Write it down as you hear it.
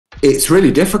it's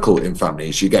really difficult in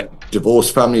families. You get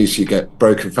divorced families, you get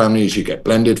broken families, you get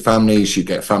blended families, you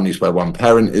get families where one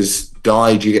parent has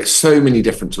died, you get so many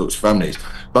different sorts of families.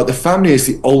 But the family is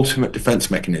the ultimate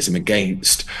defense mechanism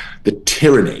against the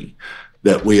tyranny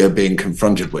that we are being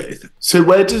confronted with. So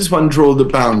where does one draw the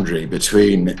boundary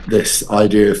between this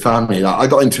idea of family? Like, I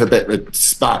got into a bit of a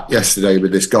spat yesterday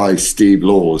with this guy, Steve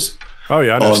Laws. Oh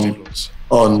yeah, I know Steve Laws.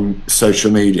 On social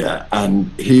media,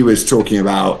 and he was talking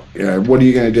about, what are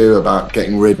you going to do about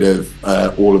getting rid of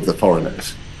all of the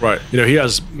foreigners? Right. He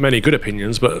has many good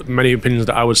opinions, but many opinions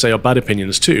that I would say are bad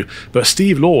opinions too. But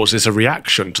Steve Laws is a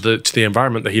reaction to the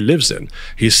environment that he lives in.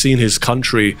 He's seen his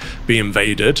country be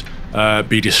invaded,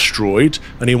 be destroyed,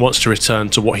 and he wants to return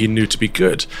to what he knew to be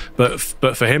good. But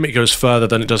for him, it goes further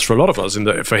than it does for a lot of us. In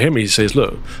that, for him, he says,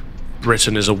 look,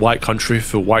 Britain is a white country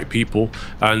for white people,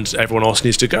 and everyone else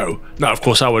needs to go. Now, of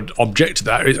course, I would object to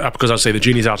that because I'd say the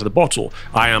genie's out of the bottle.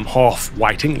 I am half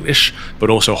white English, but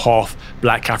also half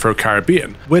black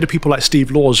Afro-Caribbean. Where do people like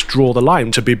Steve Laws draw the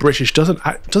line? To be British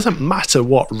doesn't matter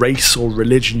what race or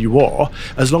religion you are,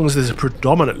 as long as there's a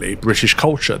predominantly British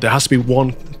culture. There has to be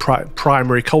one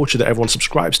primary culture that everyone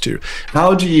subscribes to.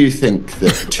 How do you think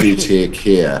that two-tier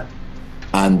Kia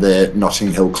and the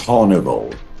Notting Hill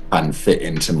Carnival and fit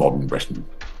into modern Britain?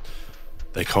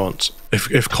 They can't.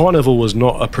 If Carnival was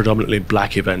not a predominantly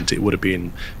black event, it would have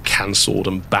been cancelled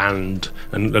and banned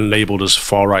and labelled as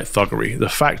far-right thuggery. The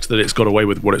fact that it's got away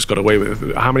with what it's got away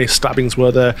with, how many stabbings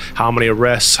were there, how many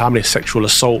arrests, how many sexual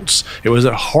assaults, it was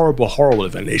a horrible, horrible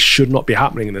event. It should not be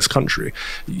happening in this country.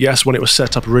 Yes, when it was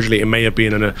set up originally, it may have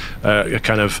been a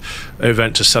kind of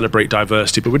event to celebrate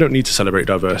diversity, but we don't need to celebrate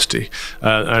diversity.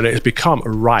 And it's become a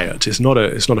riot. It's not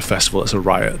a festival, it's a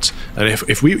riot. And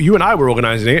if you and I were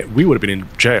organising it, we would have been in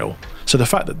jail. So the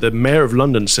fact that the Mayor of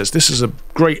London says this is a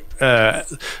great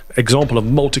example of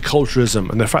multiculturalism,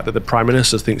 and the fact that the Prime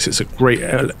Minister thinks it's a great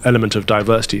element of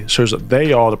diversity shows that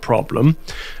they are the problem.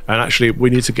 And actually, we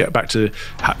need to get back to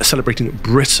celebrating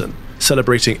Britain,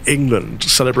 celebrating England,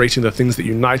 celebrating the things that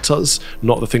unite us,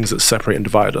 not the things that separate and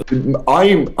divide us.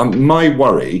 My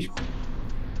worry,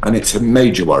 and it's a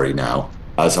major worry now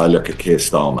as I look at Keir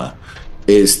Starmer,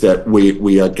 is that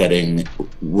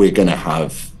we're going to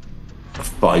have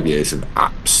 5 years of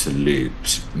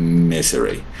absolute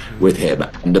misery with him,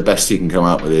 and the best he can come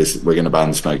out with is we're going to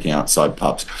ban smoking outside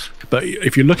pubs. But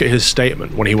if you look at his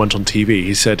statement when he went on TV,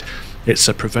 he said it's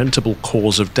a preventable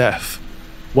cause of death.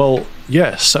 Well,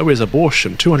 yes, so is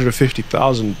abortion.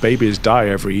 250,000 babies die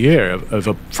every year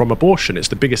from abortion. It's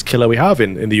the biggest killer we have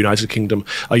in the United Kingdom.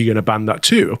 Are you going to ban that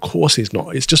too? Of course he's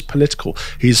not. It's just political.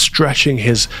 He's stretching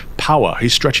his power.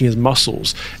 He's stretching his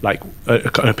muscles. Like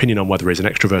an opinion on whether he's an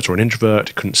extrovert or an introvert.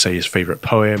 He couldn't say his favourite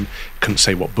poem. Couldn't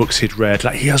say what books he'd read.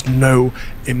 Like, he has no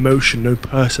emotion, no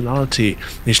personality.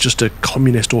 He's just a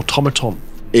communist automaton.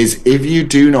 Is if you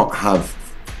do not have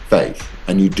faith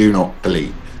and you do not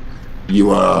believe,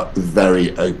 you are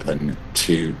very open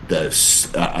to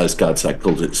this, as Gadzak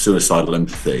calls it, suicidal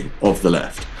empathy of the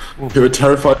left, who are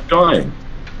terrified of dying.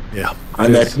 Yeah.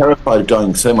 And they're terrified of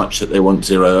dying so much that they want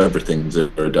zero everything,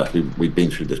 zero death. We've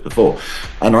been through this before.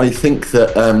 And I think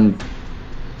that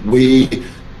we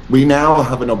now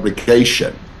have an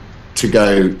obligation to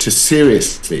go to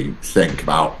seriously think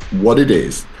about what it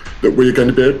is that we're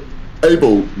going to be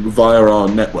able, via our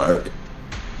network,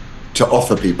 to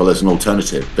offer people as an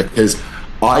alternative, because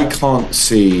I can't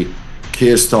see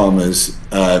Keir Starmer's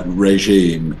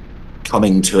regime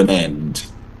coming to an end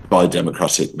by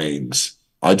democratic means.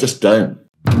 I just don't.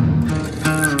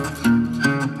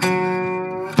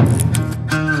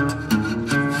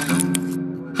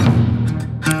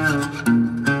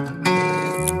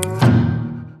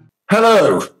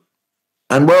 Hello,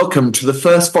 and welcome to the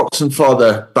first Fox and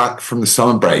Father back from the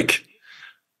summer break.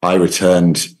 I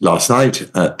returned last night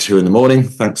at 2 a.m,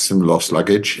 thanks to some lost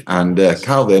luggage. And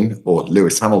Calvin, or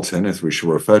Lewis Hamilton, as we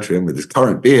shall refer to him with his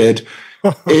current beard,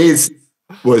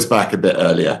 was back a bit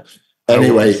earlier.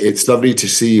 Anyway, it's lovely to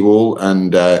see you all,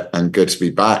 and good to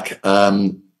be back.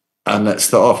 And let's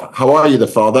start off. How are you, the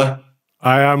father?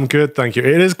 I am good, thank you.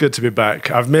 It is good to be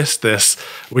back. I've missed this.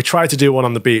 We tried to do one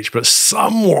on the beach, but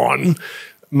someone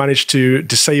managed to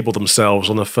disable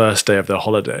themselves on the first day of their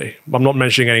holiday. I'm not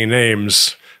mentioning any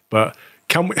names, but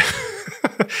can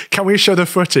we show the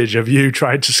footage of you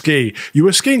trying to ski? You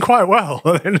were skiing quite well.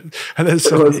 and then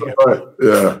suddenly, right.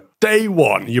 Yeah. Day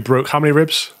one, you broke how many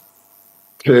ribs?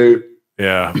 2.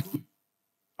 Yeah.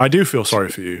 I do feel sorry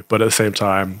for you, but at the same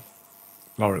time,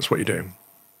 Lawrence, what are you doing?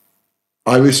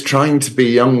 I was trying to be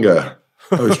younger.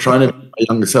 I was trying to be my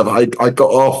younger self. I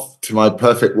got off to my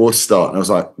perfect water start, and I was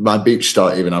like, my beach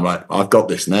start even. I'm like, I've got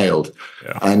this nailed.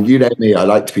 Yeah. And you know me, I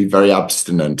like to be very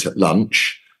abstinent at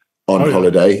lunch on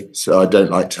holiday. So I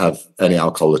don't like to have any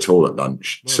alcohol at all at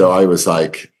lunch. So I was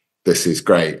like, this is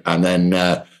great. And then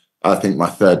I think my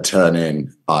third turn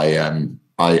in,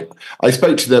 I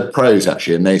spoke to the pros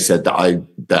actually, and they said that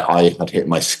I had hit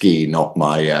my ski, not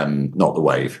the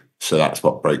wave. So that's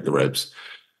what broke the ribs.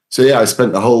 So yeah, I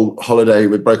spent the whole holiday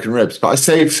with broken ribs, but I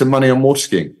saved some money on water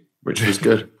skiing, which was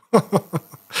good.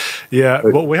 Yeah,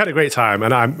 well, we had a great time,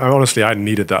 and I honestly, I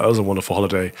needed that. That was a wonderful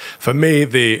holiday. For me,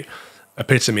 the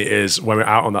epitome is when we're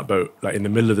out on that boat, like in the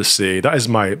middle of the sea. That is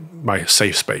my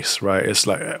safe space, right? It's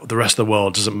like the rest of the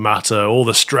world doesn't matter. All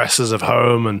the stresses of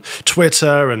home and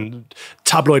Twitter and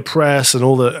tabloid press and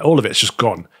all of it's just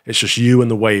gone. It's just you and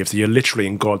the waves. You're literally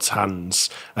in God's hands,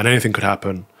 and anything could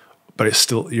happen. But it's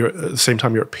still, you're at the same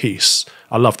time, you're at peace.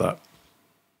 I love that.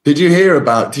 Did you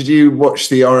watch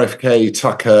the RFK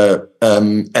Tucker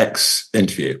X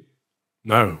interview?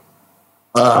 No.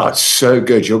 It's so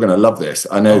good. You're going to love this.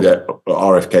 I know that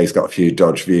RFK's got a few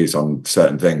dodgy views on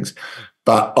certain things,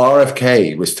 but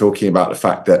RFK was talking about the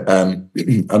fact that,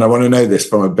 and I want to know this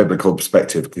from a biblical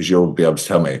perspective because you'll be able to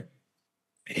tell me.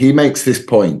 He makes this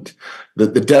point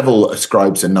that the devil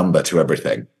ascribes a number to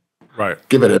everything. Right.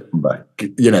 Give it a number,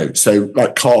 so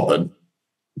like carbon,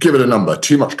 give it a number,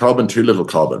 too much carbon, too little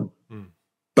carbon.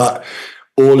 But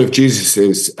all of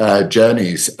Jesus's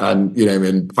journeys and,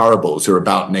 in parables are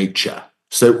about nature.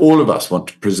 So all of us want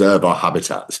to preserve our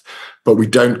habitats, but we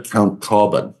don't count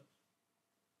carbon.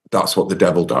 That's what the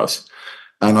devil does.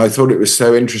 And I thought it was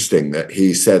so interesting that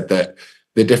he said that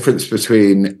the difference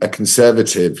between a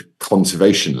conservative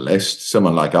conservationist,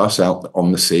 someone like us out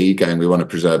on the sea going, we want to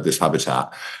preserve this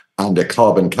habitat, and a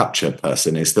carbon capture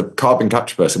person is the carbon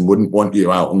capture person wouldn't want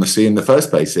you out on the sea in the first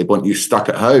place. They'd want you stuck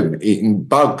at home eating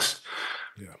bugs,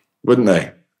 wouldn't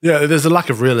they? Yeah, there's a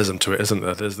lack of realism to it, isn't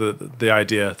there? There's the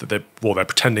idea that they're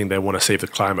pretending they want to save the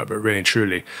climate, but really and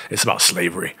truly, it's about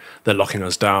slavery. They're locking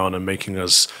us down and making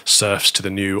us serfs to the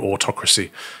new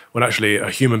autocracy. When actually a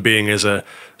human being is a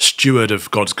steward of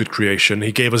God's good creation.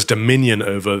 He gave us dominion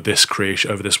over this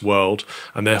creation, over this world,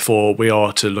 and therefore we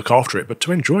are to look after it, but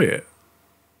to enjoy it.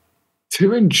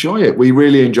 To enjoy it. We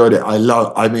really enjoyed it.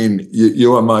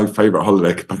 You are my favorite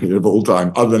holiday companion of all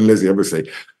time, other than Lizzie, obviously.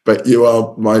 But you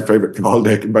are my favorite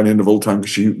holiday companion of all time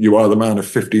because you are the man of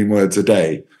 15 words a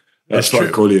day. That's what I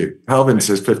call you. Calvin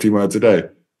says 15 words a day.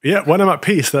 Yeah, when I'm at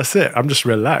peace, that's it. I'm just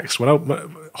relaxed.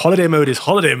 Holiday mode is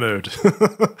holiday mode.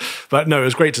 But no, it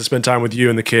was great to spend time with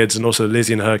you and the kids, and also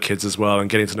Lizzie and her kids as well, and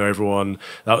getting to know everyone.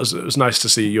 It was nice to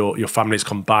see your families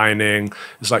combining.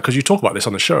 It's like, because you talk about this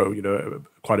on the show,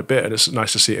 quite a bit, and it's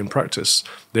nice to see it in practice.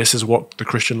 This is what the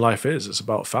Christian life is. It's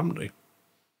about family.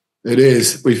 It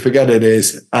is. We forget it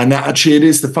is. And actually, it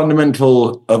is the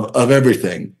fundamental of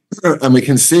everything. And we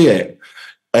can see it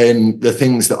in the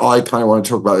things that I kind of want to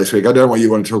talk about this week. I don't know what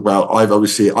you want to talk about. I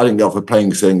didn't get off a plane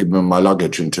because I didn't give them my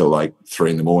luggage until like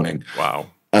 3 a.m. Wow.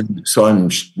 And so I'm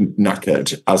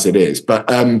knackered as it is. But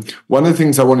one of the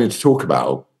things I wanted to talk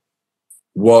about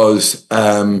was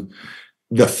the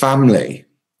family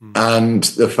and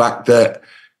the fact that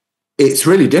it's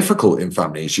really difficult in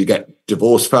families. You get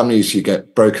divorced families, you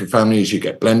get broken families, you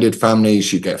get blended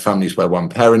families, you get families where one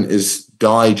parent has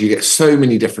died, you get so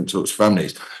many different sorts of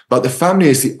families. But the family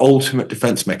is the ultimate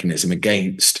defense mechanism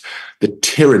against the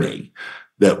tyranny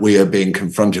that we are being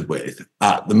confronted with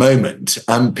at the moment.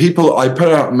 And I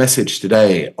put out a message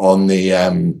today on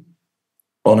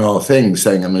our thing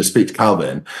saying I'm going to speak to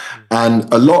Calvin.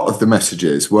 And a lot of the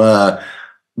messages were,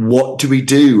 what do we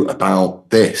do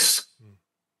about this?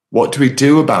 What do we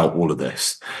do about all of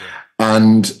this?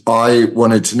 And I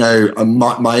wanted to know, and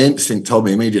my instinct told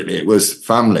me immediately it was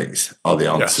families are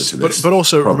the answer to this. But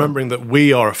also remembering that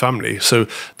we are a family. So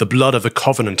the blood of the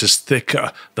covenant is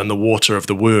thicker than the water of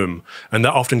the womb. And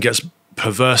that often gets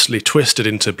perversely twisted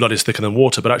into blood is thicker than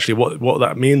water. But actually what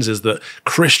that means is that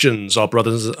Christians are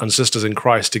brothers and sisters in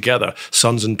Christ together,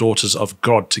 sons and daughters of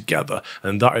God together.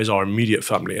 And that is our immediate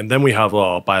family. And then we have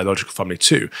our biological family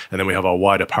too. And then we have our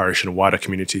wider parish and wider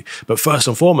community. But first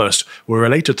and foremost, we're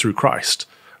related through Christ.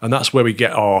 And that's where we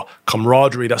get our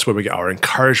camaraderie. That's where we get our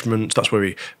encouragement. That's where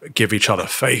we give each other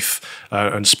faith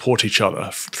and support each other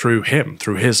through him,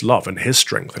 through his love and his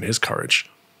strength and his courage.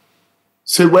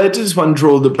 So where does one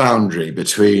draw the boundary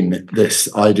between this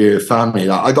idea of family?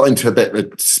 Like, I got into a bit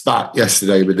of a spat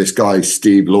yesterday with this guy,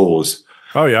 Steve Laws.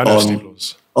 Oh, yeah, I know Steve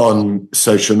Laws. On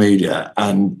social media.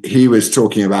 And he was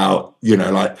talking about,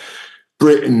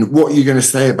 Britain, what are you going to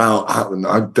say about, I don't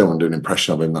want to do an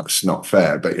impression of him, that's not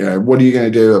fair, but, what are you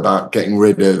going to do about getting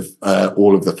rid of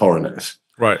all of the foreigners?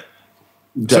 Right.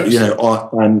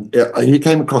 And he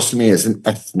came across to me as an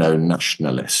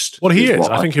ethno-nationalist. Well, he is.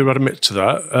 I think he would admit to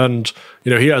that. And,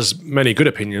 he has many good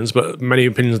opinions, but many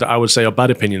opinions that I would say are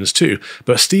bad opinions too.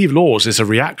 But Steve Laws is a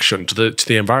reaction to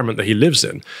the environment that he lives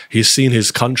in. He's seen his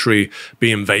country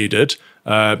be invaded,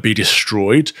 be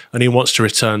destroyed, and he wants to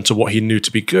return to what he knew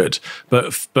to be good.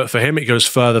 But for him, it goes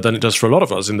further than it does for a lot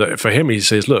of us. In that, for him, he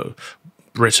says, look,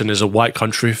 Britain is a white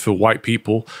country for white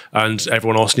people, and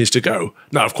everyone else needs to go.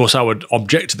 Now, of course, I would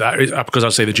object to that because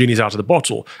I'd say the genie's out of the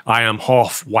bottle. I am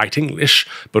half white English,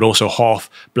 but also half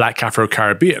black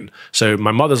Afro-Caribbean. So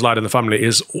my mother's side in the family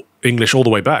is English all the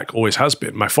way back, always has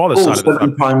been. My father's side of the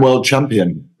family, 7-time world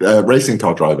champion racing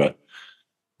car driver.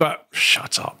 But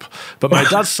shut up. But my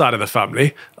dad's side of the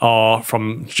family are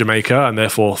from Jamaica and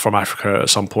therefore from Africa at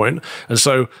some point. And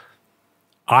so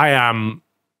I am,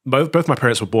 both my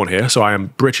parents were born here, so I am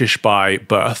British by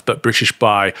birth, but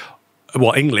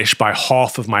English by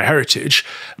half of my heritage,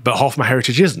 but half my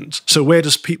heritage isn't. So where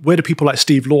do people like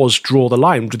Steve Laws draw the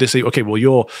line? Do they say, okay,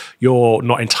 well, you're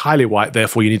not entirely white,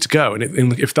 therefore you need to go?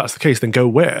 And if that's the case, then go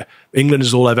where? England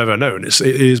is all I've ever known.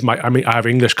 I have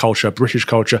English culture, British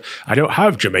culture. I don't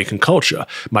have Jamaican culture.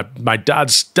 My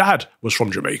dad's dad was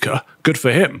from Jamaica. Good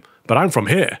for him. But I'm from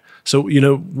here. So,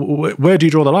 where do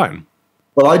you draw the line?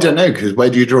 Well, I don't know, because where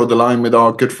do you draw the line with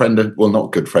our good friend, well,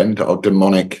 not good friend, our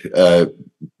demonic,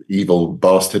 evil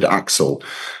bastard Axel,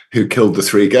 who killed the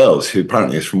 3 girls, who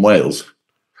apparently is from Wales?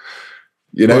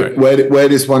 Right. Where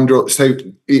does one draw? So,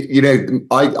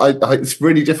 it's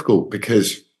really difficult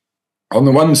because on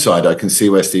the one side, I can see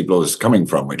where Steve Laws is coming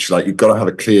from, which is like, you've got to have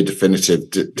a clear, definitive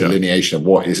delineation of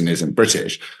what is and isn't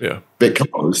British. Yeah.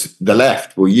 Because the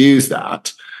left will use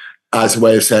that as a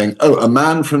way of saying, a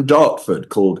man from Dartford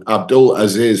called Abdul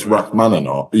Aziz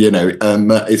Rahmananov,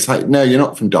 it's like, no, you're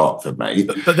not from Dartford, mate.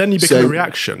 But then you become a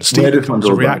reaction. Steve becomes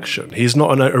a reaction. He's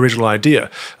not an original idea.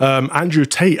 Andrew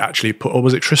Tate actually or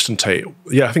was it Tristan Tate?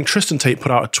 Yeah, I think Tristan Tate put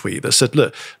out a tweet that said,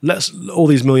 look, all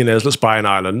these millionaires, let's buy an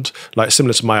island, like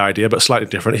similar to my idea, but slightly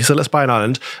different. He said, let's buy an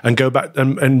island and go back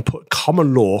and put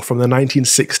common law from the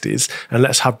 1960s and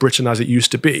let's have Britain as it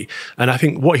used to be. And I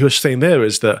think what he was saying there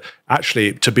is that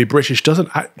actually to be British doesn't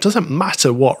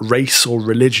matter what race or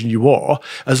religion you are,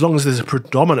 as long as there's a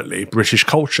predominantly British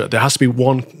culture. There has to be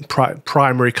one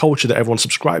primary culture that everyone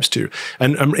subscribes to.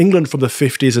 And England from the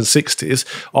 50s and 60s,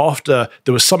 after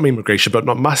there was some immigration, but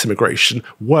not mass immigration,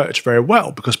 worked very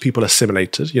well because people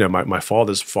assimilated. My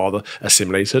father's father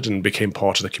assimilated and became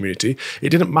part of the community. It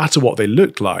didn't matter what they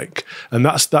looked like. And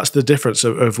that's the difference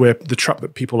of where the trap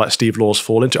that people like Steve Laws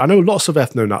fall into. I know lots of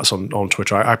ethno-nats on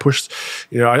Twitter. I pushed,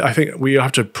 I think we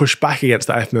have to push back against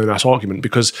that ethno-nat argument,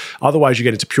 because otherwise you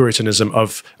get into Puritanism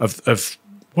of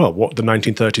what the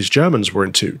 1930s Germans were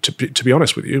into, to be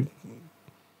honest with you.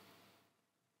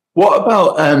 What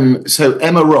about so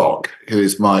Emma Rock, who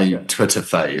is my Twitter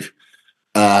fave,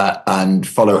 and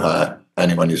follow her,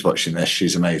 anyone who's watching this,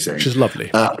 she's amazing. She's lovely.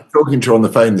 Talking to her on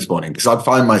the phone this morning, because I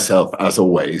find myself, as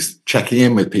always, checking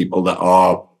in with people that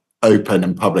are open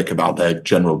and public about their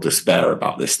general despair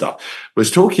about this stuff.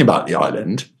 Was talking about the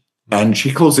island, and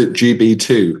she calls it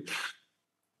GB2.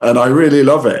 And I really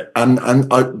love it. And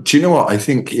do you know what? I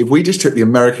think if we just took the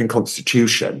American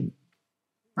Constitution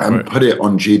and put it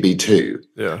on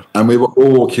GB2, and we were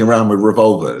all walking around with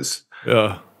revolvers,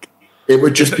 it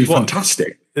would just be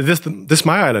fantastic. Is this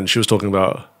my island she was talking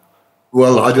about?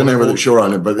 Well, I don't know whether it's your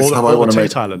island, but this is how I want to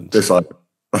make island. This island.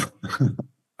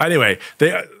 Anyway,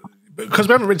 because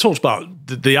we haven't really talked about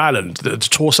the island, the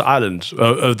Torsa Island,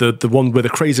 the one where the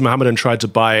crazy Mohammedan tried to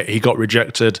buy it, he got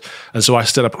rejected, and so I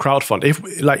set up a crowdfund.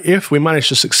 If we manage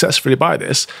to successfully buy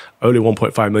this, only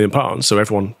 £1.5 million, so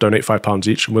everyone donate £5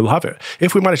 each, and we'll have it.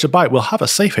 If we manage to buy it, we'll have a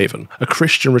safe haven, a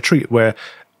Christian retreat where.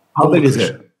 How big is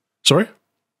it? Sorry.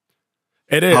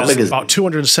 It is about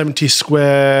 270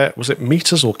 square, was it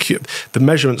meters or cube? The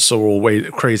measurements are all way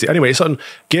crazy. Anyway, it's on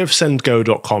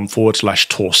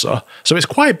givesendgo.com/Torsa. So it's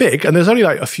quite big, and there's only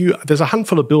there's a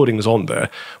handful of buildings on there.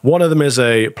 One of them is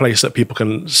a place that people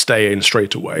can stay in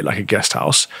straight away, like a guest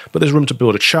house. But there's room to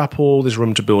build a chapel, there's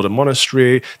room to build a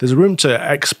monastery, there's room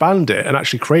to expand it and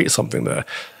actually create something there.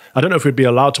 I don't know if we'd be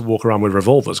allowed to walk around with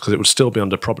revolvers because it would still be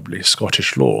under probably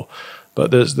Scottish law. But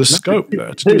there's the scope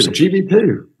there to do something.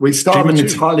 GB2. We start an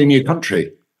entirely new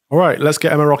country. All right, let's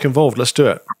get Emma Rock involved. Let's do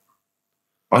it.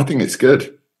 I think it's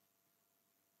good.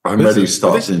 I'm ready to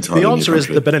start an entirely new country. The answer is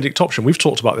the Benedict option. We've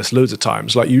talked about this loads of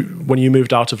times. Like when you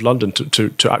moved out of London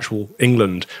to actual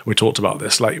England, we talked about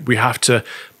this. Like we have to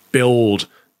build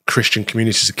Christian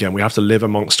communities again. We have to live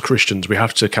amongst Christians. We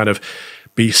have to kind of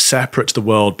be separate to the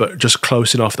world, but just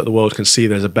close enough that the world can see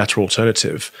there's a better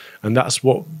alternative. And that's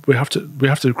what we have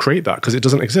to create that, because it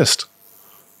doesn't exist.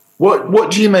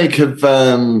 What do you make of,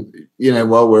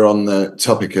 while we're on the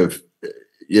topic of,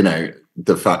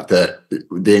 the fact that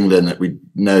the England that we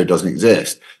know doesn't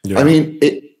exist? Yeah. I mean,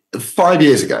 5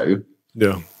 years ago,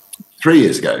 3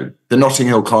 years ago, the Notting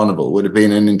Hill Carnival would have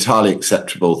been an entirely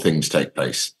acceptable thing to take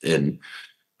place in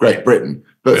Great Britain.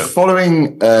 But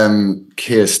following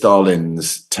Keir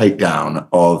Starmer's takedown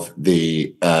of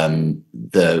these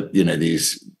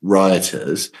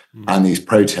rioters and these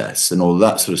protests and all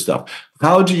that sort of stuff,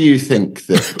 how do you think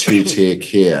that two-tier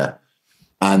Keir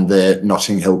and the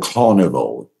Notting Hill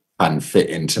Carnival can fit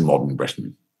into modern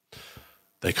Britain?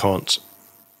 They can't.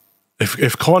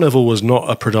 If Carnival was not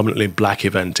a predominantly black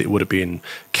event, it would have been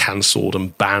cancelled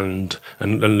and banned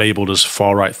and labelled as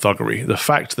far-right thuggery. The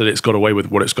fact that it's got away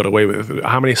with what it's got away with,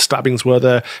 how many stabbings were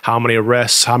there, how many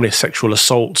arrests, how many sexual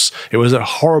assaults, it was a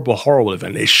horrible, horrible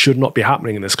event. It should not be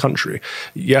happening in this country.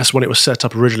 Yes, when it was set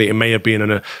up originally, it may have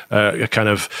been a kind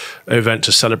of event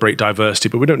to celebrate diversity,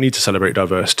 but we don't need to celebrate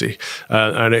diversity.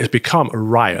 And it's become a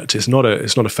riot. It's not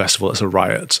a festival, it's a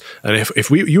riot. And if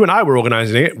you and I were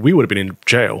organising it, we would have been in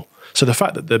jail. So the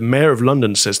fact that the Mayor of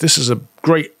London says this is a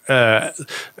great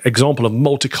example of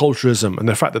multiculturalism, and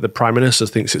the fact that the Prime Minister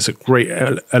thinks it's a great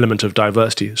element of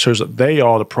diversity, shows that they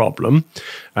are the problem.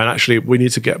 And actually, we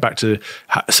need to get back to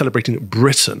celebrating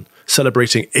Britain,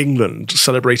 celebrating England,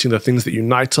 celebrating the things that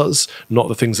unite us, not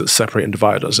the things that separate and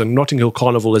divide us. And Notting Hill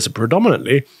Carnival is a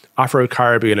predominantly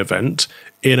Afro-Caribbean event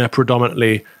in a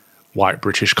predominantly white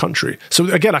British country. So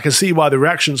again, I can see why the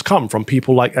reactions come from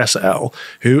people like SL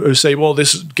who say, "Well,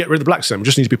 get rid of the blacks. Then we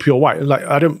just need to be pure white." Like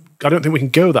I don't think we can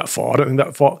go that far. I don't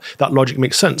think that logic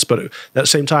makes sense. But at the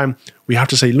same time, we have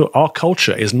to say, look, our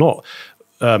culture is not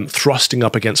thrusting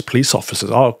up against police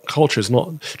officers. Our culture is not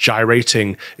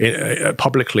gyrating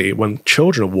publicly when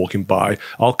children are walking by.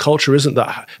 Our culture isn't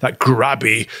that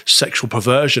grabby sexual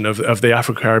perversion of the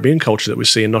Afro-Caribbean culture that we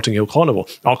see in Notting Hill Carnival.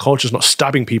 Our culture is not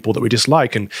stabbing people that we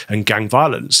dislike and gang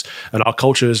violence. And our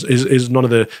culture is none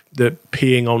of the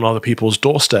peeing on other people's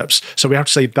doorsteps. So we have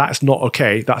to say that's not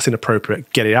okay, that's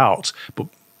inappropriate, get it out.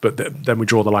 But then we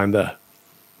draw the line there.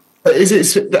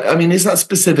 Is that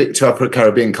specific to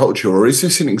Afro-Caribbean culture, or is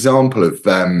this an example of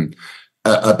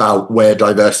about where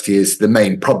diversity is the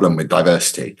main problem with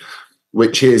diversity,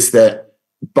 which is that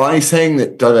by saying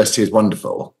that diversity is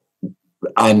wonderful,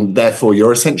 and therefore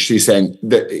you're essentially saying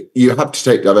that you have to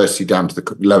take diversity down to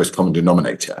the lowest common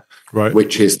denominator, right?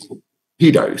 Which is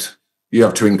pedos. You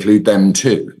have to include them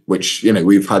too, which,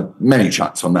 we've had many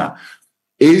chats on that.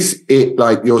 Is it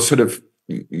like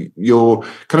you're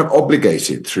kind of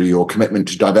obligated through your commitment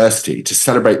to diversity to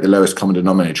celebrate the lowest common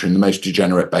denominator and the most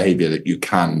degenerate behavior that you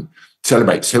can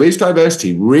celebrate? So is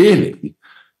diversity really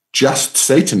just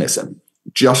Satanism,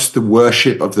 just the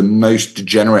worship of the most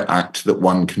degenerate act that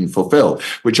one can fulfill,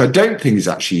 which I don't think is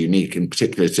actually unique in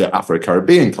particular to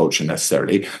Afro-Caribbean culture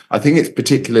necessarily. I think it's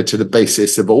particular to the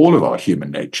basis of all of our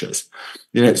human natures.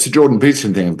 It's the Jordan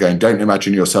Peterson thing of going, don't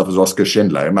imagine yourself as Oscar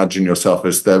Schindler, imagine yourself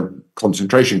as the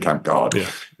concentration camp guard. Yeah.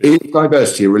 Is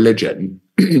diversity a religion,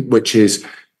 which is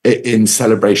in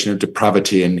celebration of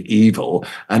depravity and evil?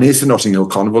 And is the Notting Hill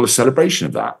Carnival a celebration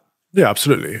of that? Yeah,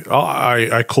 absolutely.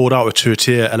 I called out the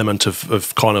two-tier element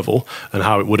of Carnival and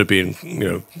how it would have been,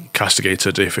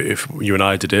 castigated if you and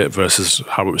I did it versus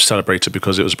how it was celebrated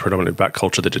because it was a predominantly black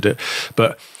culture that did it.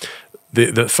 But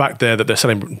the fact there that they're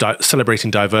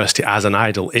celebrating diversity as an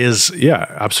idol is,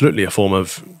 absolutely a form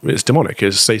of, it's demonic,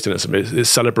 it's Satanism. It's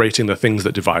celebrating the things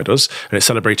that divide us, and it's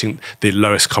celebrating the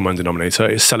lowest common denominator.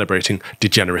 It's celebrating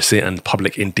degeneracy and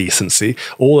public indecency,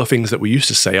 all the things that we used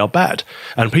to say are bad.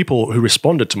 And people who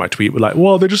responded to my tweet were like,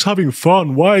 well, they're just having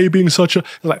fun. Why are you being such a...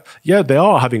 Like, yeah, they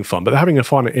are having fun, but they're having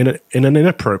fun in an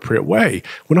inappropriate way.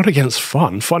 We're not against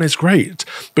fun. Fun is great.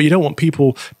 But you don't want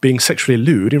people being sexually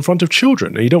lewd in front of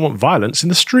children, and you don't want violence in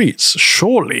the streets.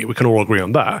 Surely we can all agree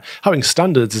on that. Having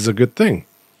standards is a good thing.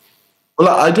 Well,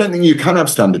 I don't think you can have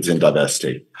standards in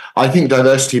diversity. I think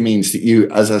diversity means that you,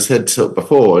 as I said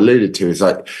before, alluded to, is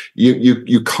like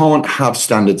you can't have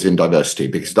standards in diversity,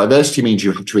 because diversity means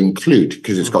you have to include,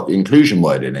 because it's got the inclusion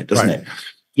word in it, doesn't it?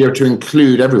 You have to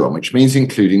include everyone, which means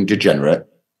including degenerate,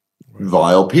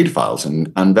 vile paedophiles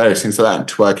and various things like that, and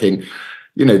twerking.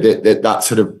 That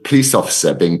sort of police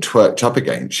officer being twerked up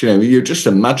against. You just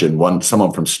imagine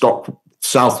someone from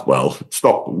Southport,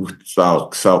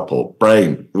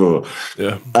 Brain,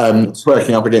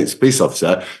 twerking up against a police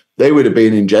officer. They would have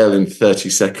been in jail in 30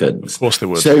 seconds. Of course they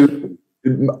would. So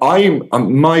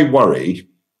my worry,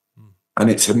 and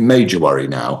it's a major worry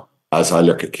now, as I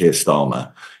look at Keir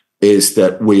Starmer, is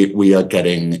that we're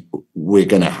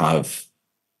going to have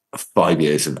 5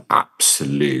 years of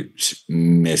absolute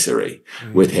misery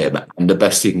with him. And the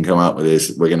best he can come out with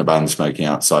is we're going to ban smoking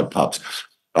outside pubs.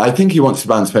 I think he wants to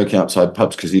ban smoking outside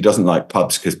pubs because he doesn't like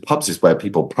pubs, because pubs is where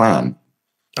people plan.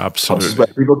 Absolutely. Pubs is where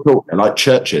people talk. They're like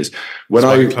churches. When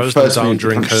I first moved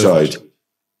the countryside,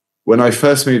 when I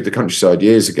first moved the countryside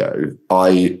years ago,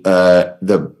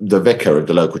 the vicar of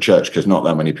the local church, because not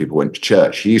that many people went to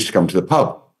church, he used to come to the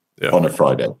pub on a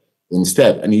Friday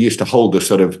instead. And he used to hold a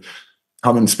sort of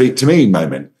come and speak to me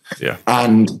moment. Yeah.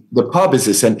 And the pub is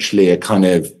essentially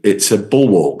it's a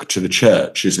bulwark to the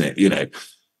church, isn't it? You know,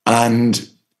 and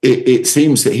it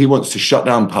seems that he wants to shut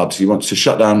down pubs. He wants to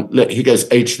shut down, he goes,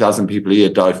 80,000 people a year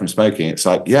die from smoking. It's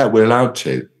like, yeah, we're allowed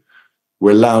to.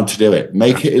 We're allowed to do it.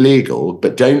 Make it illegal,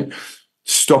 but don't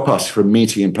stop us from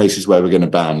meeting in places where we're going to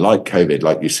ban, like COVID,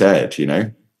 like you said, you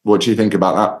know. What do you think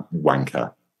about that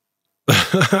wanker?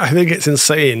 I think it's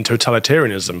insane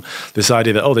totalitarianism. This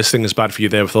idea that, this thing is bad for you,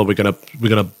 therefore we're gonna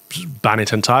ban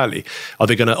it entirely. Are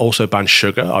they going to also ban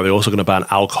sugar? Are they also going to ban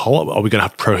alcohol? Are we going to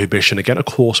have prohibition again? Of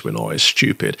course we're not. It's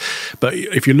stupid. But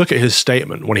if you look at his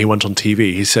statement when he went on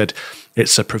TV, he said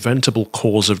it's a preventable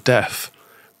cause of death.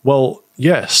 Well,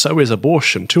 yes, so is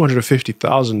abortion.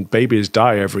 250,000 babies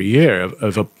die every year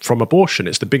from abortion.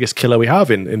 It's the biggest killer we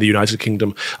have in the United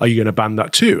Kingdom. Are you going to ban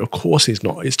that too? Of course he's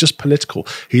not. It's just political.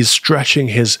 He's stretching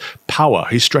his power.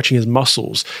 He's stretching his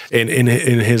muscles in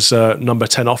his number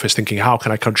 10 office, thinking, how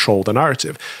can I control the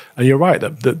narrative? And you're right,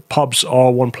 that pubs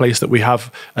are one place that we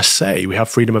have a say. We have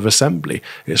freedom of assembly.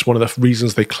 It's one of the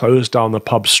reasons they closed down the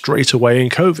pub straight away in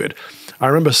COVID. I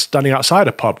remember standing outside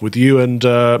a pub with you and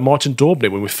Martin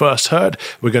Daubney when we first heard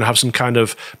we're going to have some kind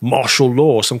of martial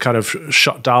law, some kind of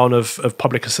shutdown of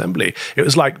public assembly. It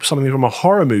was like something from a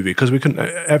horror movie, because we couldn't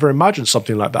ever imagine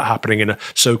something like that happening in a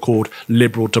so-called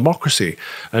liberal democracy.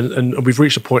 And we've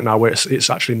reached a point now where it's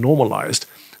actually normalized.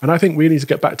 And I think we need to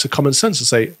get back to common sense and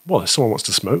say, well, if someone wants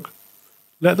to smoke,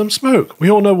 let them smoke.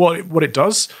 We all know what it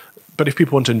does. But if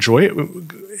people want to enjoy it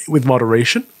with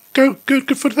moderation,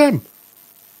 good for them.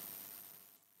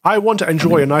 I want to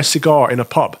enjoy a nice cigar in a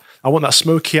pub. I want that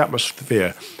smoky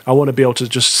atmosphere. I want to be able to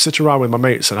just sit around with my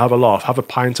mates and have a laugh, have a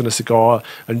pint and a cigar,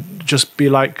 and just be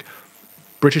like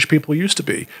British people used to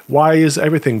be. Why is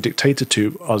everything dictated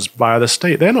to us by the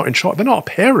state? They're not in charge. They're not our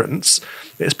parents.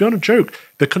 It's beyond a joke.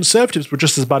 The Conservatives were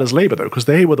just as bad as Labour, though, because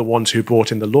they were the ones who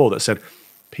brought in the law that said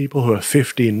people who are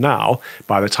 15 now,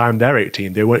 by the time they're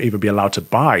 18, they won't even be allowed to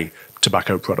buy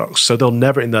tobacco products. So they'll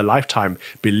never in their lifetime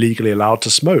be legally allowed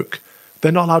to smoke.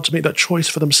 They're not allowed to make that choice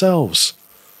for themselves.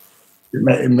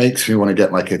 It makes me want to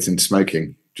get my kids into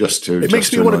smoking. It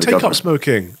makes me want to take up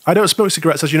smoking. I don't smoke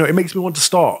cigarettes, as you know. It makes me want to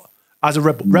start as a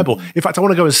rebel. In fact, I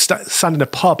want to go and stand in a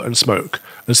pub and smoke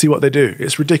and see what they do.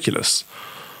 It's ridiculous.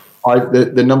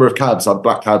 The number of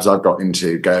black cabs I've got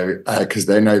into go, because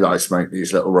they know that I smoke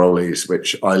these little rollies,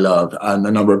 which I love. And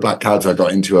the number of black cabs I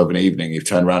got into of an evening, you've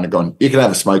turned around and gone, you can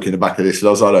have a smoke in the back of this,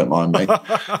 Loz, I don't mind, mate.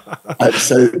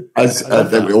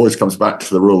 It always comes back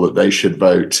to the rule that they should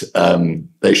vote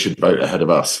ahead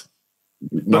of us.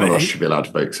 None of us should be allowed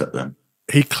to vote except them.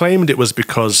 He claimed it was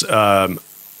because that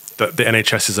the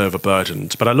NHS is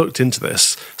overburdened, but I looked into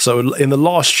this. So in the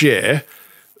last year,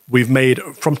 we've made,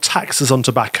 from taxes on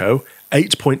tobacco,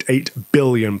 £8.8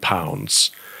 billion.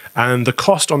 And the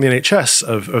cost on the NHS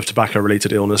of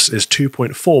tobacco-related illness is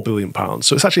 £2.4 billion.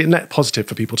 So it's actually a net positive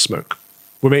for people to smoke.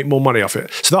 We make more money off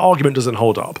it. So that argument doesn't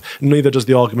hold up. Neither does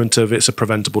the argument of it's a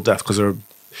preventable death, because there are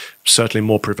certainly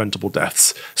more preventable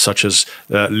deaths, such as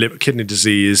kidney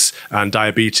disease and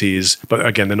diabetes. But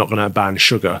again, they're not going to ban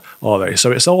sugar, are they?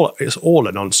 So it's all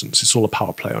a nonsense. It's all a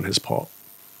power play on his part.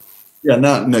 Yeah,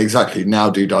 no, exactly. Now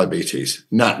do diabetes.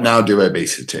 Now do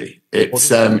obesity.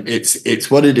 It's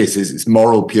what it is it's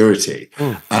moral purity.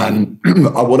 And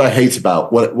what I hate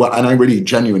about and I really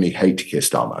genuinely hate Keir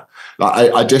Starmer.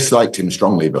 Like I disliked him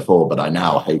strongly before, but I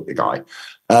now hate the guy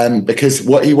because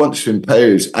what he wants to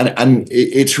impose, and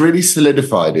it's really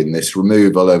solidified in this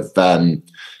removal of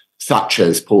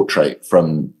Thatcher's portrait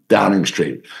from Downing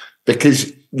Street.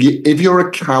 Because if you're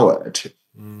a coward.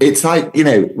 It's like,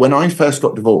 when I first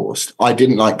got divorced, I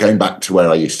didn't like going back to where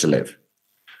I used to live.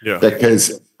 Yeah.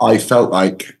 Because I felt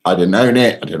like I didn't own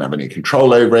it. I didn't have any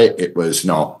control over it. It was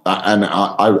not. And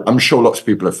I'm sure lots of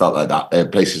people have felt like that. There are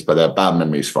places where there are bad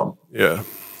memories from. Yeah.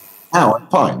 Now I'm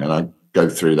fine. And I go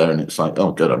through there and it's like,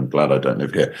 oh, good. I'm glad I don't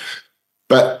live here.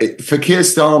 But for Keir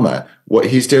Starmer, what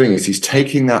he's doing is he's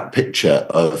taking that picture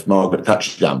of Margaret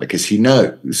Thatcher down because he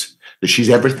knows that she's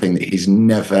everything that he's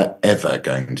never, ever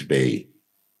going to be.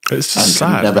 It's just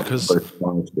sad because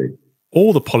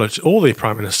all the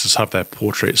prime ministers have their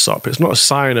portraits up. It's not a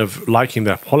sign of liking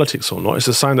their politics or not. It's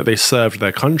a sign that they served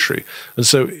their country. And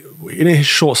so in his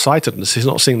short-sightedness, he's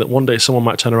not seeing that one day someone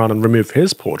might turn around and remove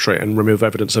his portrait and remove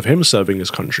evidence of him serving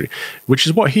his country, which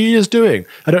is what he is doing.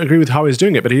 I don't agree with how he's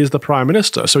doing it, but he is the prime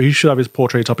minister, so he should have his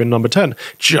portrait up in number 10,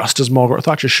 just as Margaret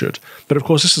Thatcher should. But of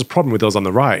course, this is a problem with us on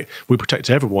the right. We protect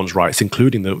everyone's rights,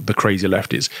 including the crazy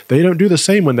lefties. They don't do the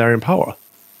same when they're in power.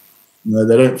 No,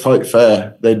 they don't fight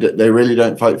fair. They really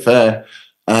don't fight fair.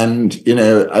 And,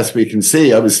 as we can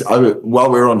see,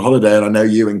 while we were on holiday, and I know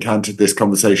you encountered this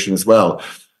conversation as well,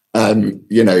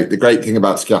 the great thing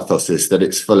about Skiathos is that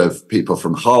it's full of people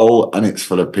from Hull and it's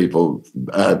full of people,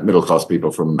 middle-class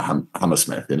people from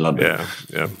Hammersmith in London. Yeah,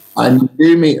 yeah. And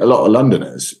you meet a lot of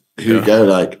Londoners who go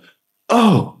like,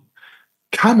 oh,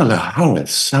 Kamala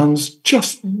Harris sounds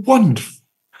just wonderful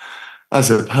as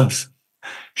a person.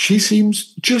 She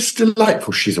seems just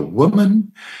delightful. She's a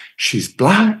woman. She's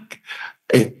black.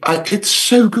 It's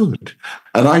so good.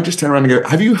 And I just turn around and go,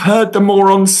 have you heard the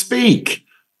moron speak?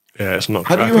 Yeah, it's not.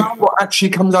 Have you heard what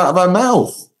actually comes out of her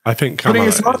mouth? I think Kamala putting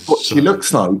aside what she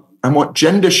looks like and what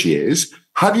gender she is,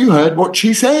 have you heard what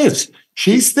she says?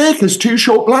 She's thick as two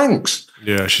short blanks.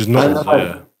 Yeah, she's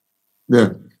not. Yeah.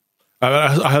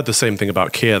 I heard the same thing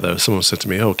about Keir, though. Someone said to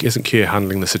me, oh, isn't Keir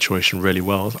handling the situation really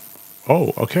well? I was like,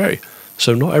 oh, okay.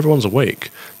 So not everyone's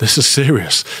awake. This is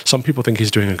serious. Some people think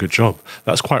he's doing a good job.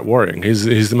 That's quite worrying.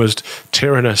 He's the most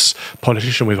tyrannous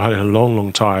politician we've had in a long,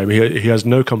 long time. He has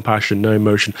no compassion, no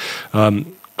emotion.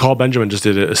 Carl Benjamin just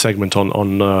did a segment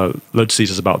on Load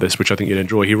Seasons about this, which I think you'd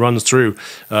enjoy. He runs through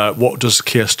what does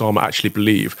Keir Starmer actually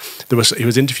believe. He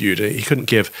was interviewed. He couldn't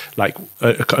give an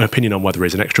opinion on whether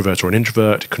he's an extrovert or an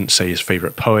introvert. He couldn't say his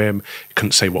favourite poem. He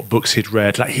couldn't say what books he'd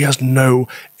read. He has no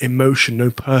emotion,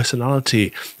 no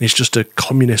personality. He's just a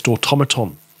communist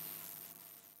automaton.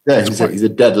 Yeah, he's a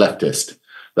dead leftist.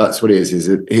 That's what he is.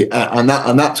 And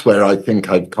that's where I think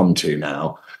I've come to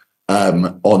now.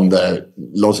 On the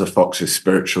Loza Fox's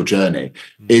spiritual journey,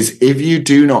 is if you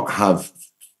do not have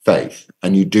faith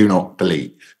and you do not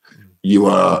believe, you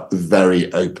are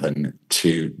very open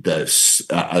to this,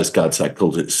 as Gadzak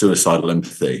calls it, suicidal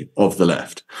empathy of the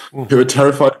left, who are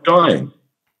terrified of dying.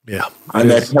 Yeah. And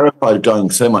they're terrified of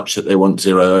dying so much that they want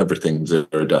zero everything,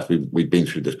 zero death. We've been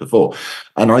through this before.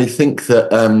 And I think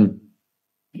that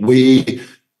we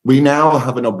now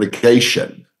have an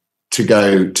obligation to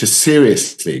go to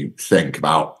seriously think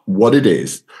about what it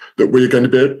is that we're going to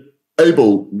be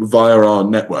able, via our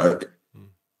network,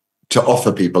 to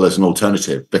offer people as an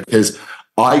alternative. Because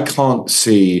I can't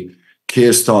see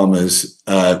Keir Starmer's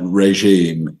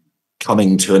regime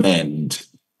coming to an end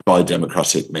by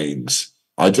democratic means.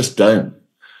 I just don't.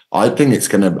 I think it's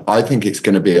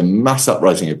going to be a mass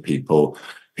uprising of people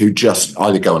who just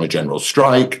either go on a general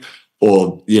strike,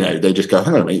 or, they just go,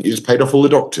 hang on a minute, you just paid off all the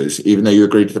doctors, even though you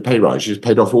agreed to the pay rise. You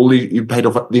paid off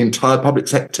the entire public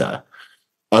sector,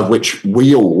 of which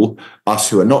we all, us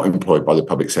who are not employed by the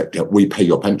public sector, we pay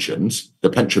your pensions,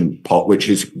 the pension pot, which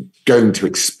is going to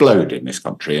explode in this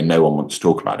country and no one wants to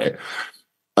talk about it.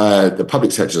 The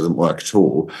public sector doesn't work at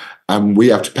all, and we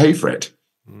have to pay for it.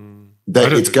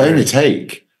 It's going to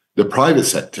take the private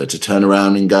sector to turn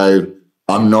around and go,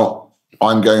 I'm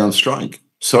going on strike.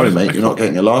 Sorry, mate, you're not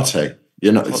getting a latte.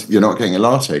 You're not getting a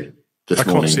latte this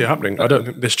morning. I can't see it happening. I don't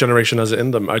think this generation has it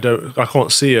in them. I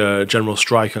can't see a general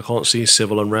strike. I can't see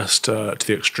civil unrest to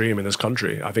the extreme in this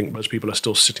country. I think most people are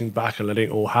still sitting back and letting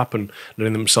it all happen,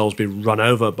 letting themselves be run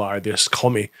over by this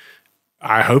commie.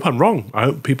 I hope I'm wrong. I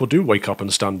hope people do wake up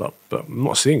and stand up, but I'm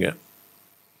not seeing it.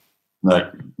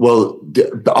 No. Well,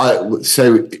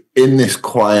 so in this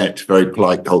quiet, very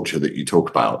polite culture that you talk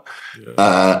about,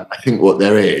 I think what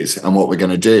there is and what we're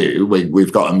going to do,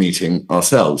 we've got a meeting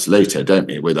ourselves later, don't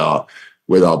we, with our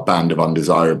band of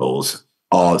undesirables,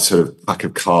 our sort of pack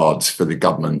of cards for the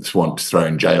government's want to throw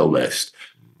in jail list.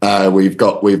 We've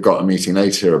got a meeting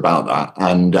later about that.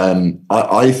 And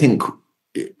I think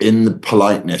in the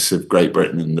politeness of Great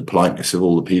Britain and the politeness of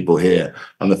all the people here,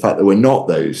 and the fact that we're not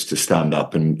those to stand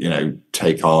up and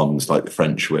take arms like the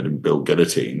French would and build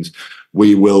guillotines,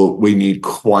 we need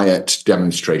quiet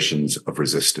demonstrations of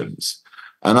resistance.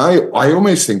 And I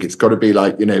almost think it's got to be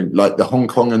like the Hong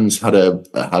Kongans had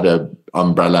a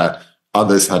umbrella,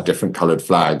 others had different coloured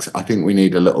flags. I think we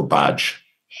need a little badge.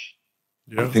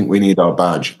 Yeah. I think we need our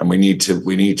badge, and we need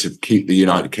to keep the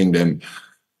United Kingdom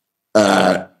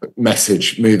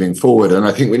message moving forward. And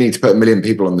I think we need to put 1 million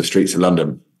people on the streets of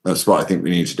London. That's what I think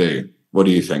we need to do. What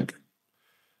do you think?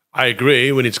 I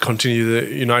agree. We need to continue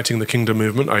the uniting the kingdom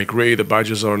movement. I agree the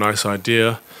badges are a nice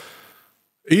idea.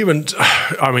 Even,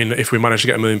 I mean, if we manage to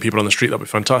get 1 million people on the street, that'd be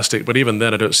fantastic. But even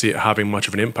then, I don't see it having much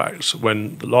of an impact.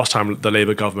 When the last time the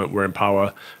Labour government were in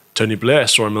power, Tony Blair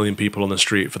saw 1 million people on the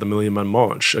street for the Million Man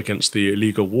March against the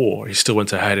illegal war. He still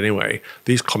went ahead anyway.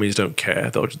 These commies don't care.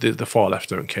 The far left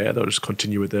don't care. They'll just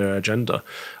continue with their agenda.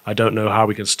 I don't know how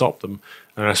we can stop them.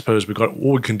 And I suppose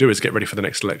all we can do is get ready for the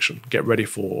next election. Get ready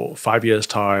for 5 years'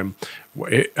 time,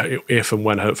 if and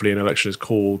when hopefully an election is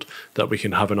called, that we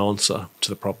can have an answer to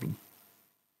the problem.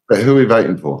 But who are we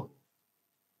voting for?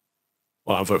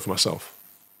 Well, I'll vote for myself.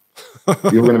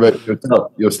 You're going to vote for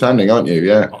yourself. You're standing, aren't you?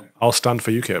 Yeah. I'll stand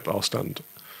for UKIP. I'll stand.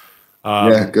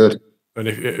 Yeah, good. And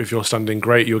if you're standing,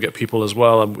 great, you'll get people as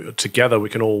well. And together we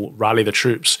can all rally the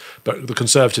troops. But the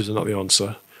Conservatives are not the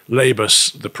answer.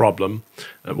 Labour's the problem.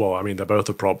 Well, I mean, they're both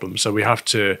a problem. So we have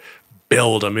to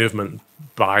build a movement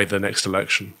by the next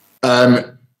election.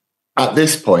 At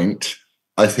this point,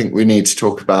 I think we need to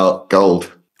talk about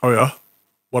gold. Oh, yeah?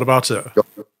 What about it?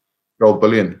 Gold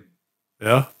bullion.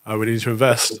 Yeah? We need to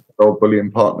invest. Gold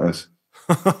bullion partners.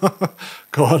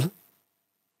 Go on.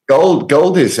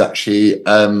 Gold is actually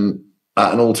at an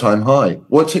all-time high.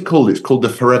 What's it called? It's called the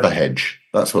forever hedge.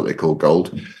 That's what they call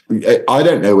gold. I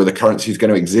don't know whether currency is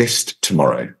going to exist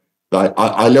tomorrow.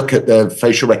 I look at the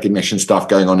facial recognition stuff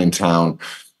going on in town,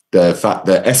 the fact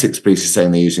that Essex Police is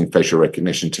saying they're using facial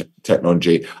recognition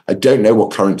technology. I don't know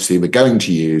what currency we're going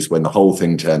to use when the whole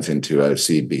thing turns into a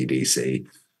CBDC.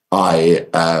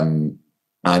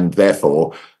 And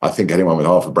therefore, I think anyone with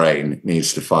half a brain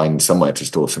needs to find somewhere to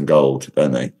store some gold,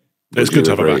 don't they? It's good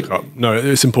to have a backup. No,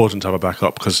 it's important to have a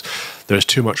backup because there's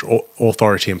too much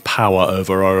authority and power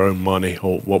over our own money,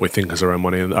 or what we think is our own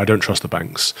money. And I don't trust the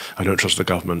banks. I don't trust the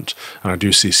government. And I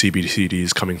do see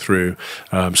CBDCs coming through,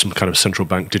 some kind of central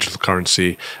bank digital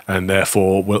currency, and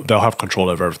therefore they'll have control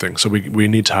over everything. So we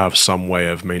need to have some way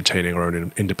of maintaining our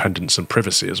own independence and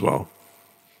privacy as well.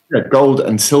 Yeah, gold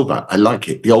and silver. I like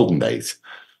it. The olden days.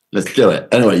 Let's do it.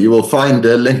 Anyway, you will find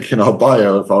a link in our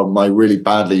bio of my really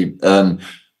badly...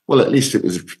 well, at least it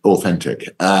was authentic.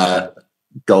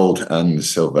 Gold and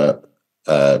silver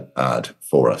ad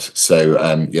for us.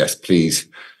 So, yes, please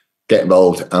get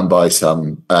involved and buy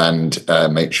some, and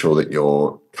make sure that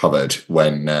you're covered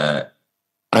when...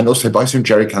 and also buy some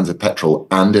jerry cans of petrol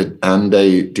and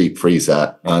a deep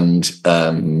freezer and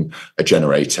a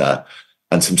generator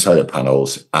and some solar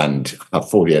panels, and have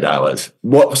 48 hours.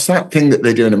 What's that thing that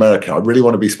they do in America? I really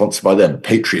want to be sponsored by them.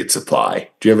 Patriot Supply.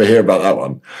 Do you ever hear about that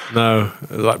one? No,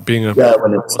 like being a... Yeah,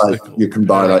 when it's like you can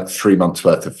buy like 3 months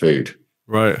worth of food.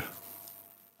 Right.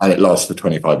 And it lasts for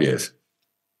 25 years.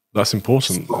 That's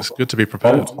important. It's good to be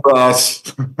prepared.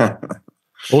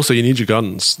 Also, you need your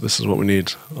guns. This is what we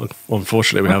need.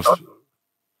 Unfortunately, we have...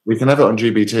 We can have it on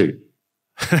GB2.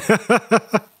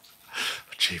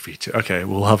 GB2. Okay,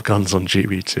 we'll have guns on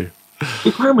GB2.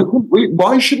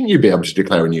 Why shouldn't you be able to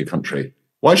declare a new country?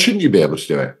 Why shouldn't you be able to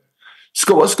do it?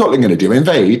 What's Scotland going to do?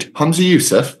 Invade Hamza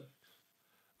Yusuf?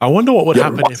 I wonder what would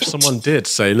happen if someone did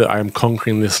say, look, I am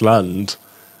conquering this land.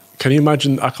 Can you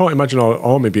imagine? I can't imagine our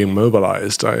army being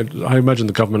mobilized. I imagine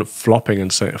the government flopping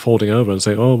and folding over and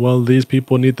saying, oh, well, these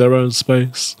people need their own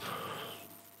space.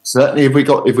 Certainly, if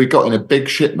we got in a big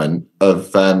shipment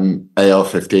of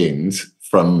AR-15s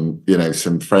from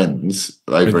some friends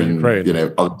over in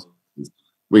Ukraine.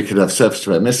 We could have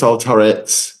surface-to-air missile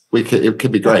turrets. It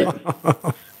could be great.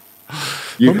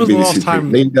 You could be the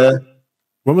supreme leader.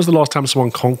 When was the last time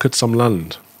someone conquered some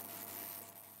land?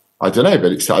 I don't know,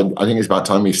 but I think it's about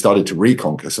time we started to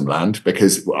reconquer some land,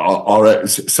 because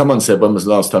someone said, when was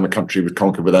the last time a country was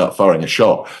conquered without firing a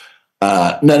shot?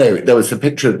 No, there was a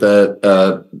picture of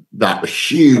that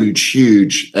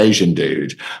huge Asian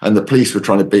dude, and the police were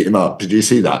trying to beat him up. Did you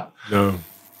see that? No.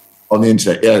 On the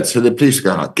internet, yeah. So the police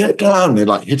were going, get down. They're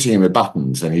like hitting him with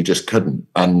buttons, and he just couldn't.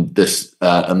 And this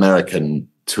American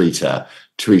tweeter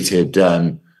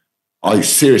tweeted, I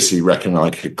seriously reckon I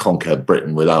could conquer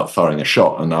Britain without firing a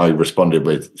shot. And I responded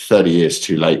with, 30 years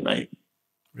too late, mate.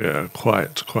 Yeah,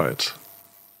 quite.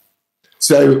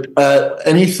 So,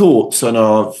 any thoughts on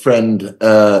our friend,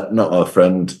 the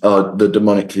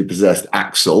demonically possessed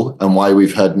Axel, and why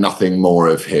we've heard nothing more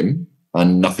of him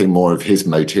and nothing more of his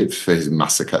motives for his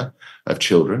massacre of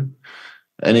children?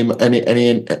 Any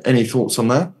thoughts on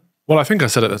that? Well, I think I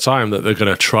said at the time that they're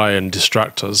going to try and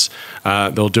distract us.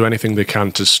 They'll do anything they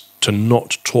can to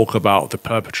not talk about the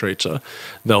perpetrator.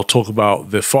 They'll talk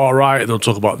about the far right. They'll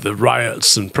talk about the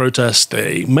riots and protests.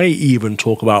 They may even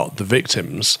talk about the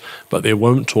victims, but they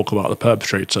won't talk about the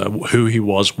perpetrator, who he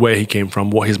was, where he came from,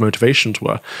 what his motivations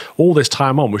were. All this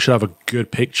time on, we should have a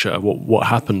good picture of what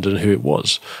happened and who it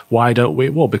was. Why don't we?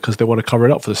 Well, because they want to cover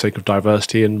it up for the sake of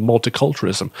diversity and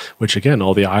multiculturalism, which again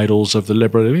are the idols of the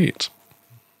liberal elite.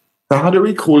 So how do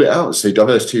we call it out? Say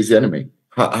diversity is the enemy.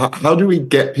 How do we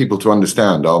get people to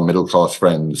understand, our middle-class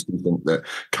friends who think that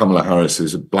Kamala Harris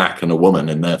is black and a woman,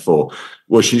 and therefore,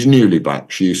 well, she's newly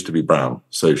black. She used to be brown,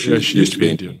 so she used to be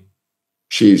Indian.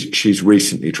 She's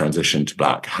recently transitioned to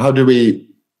black. How do we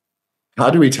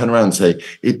turn around and say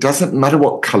it doesn't matter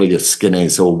what color your skin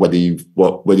is or whether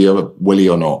you're a willy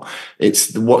or not?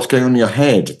 It's what's going on in your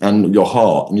head and your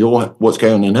heart, and what's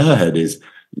going on in her head is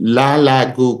la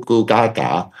la goo goo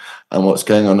gaga. And what's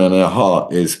going on in her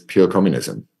heart is pure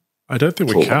communism. I don't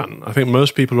think we can. I think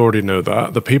most people already know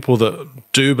that. The people that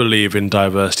do believe in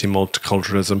diversity,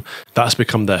 multiculturalism, that's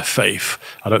become their faith.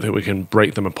 I don't think we can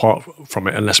break them apart from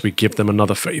it unless we give them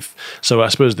another faith. So I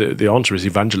suppose the answer is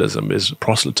evangelism, is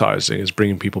proselytizing, is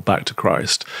bringing people back to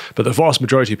Christ. But the vast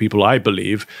majority of people, I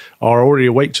believe, are already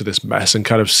awake to this mess and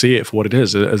kind of see it for what it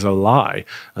is, as a lie.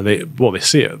 And they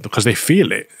see it because they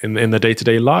feel it in their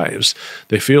day-to-day lives.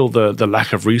 They feel the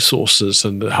lack of resources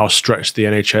and how stretched the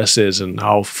NHS is and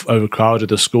how overcrowded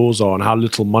the schools are and how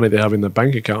little money they have in their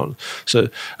bank account.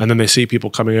 And then they see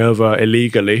people coming over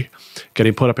illegally,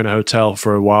 getting put up in a hotel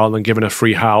for a while, and then given a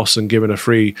free house and given a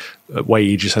free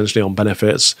wage, essentially on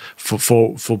benefits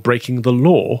for breaking the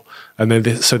law. And then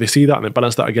they see that and they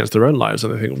balance that against their own lives,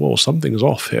 and they think, well, something's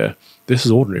off here. This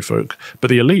is ordinary folk. But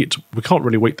the elite, we can't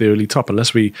really wake the elite up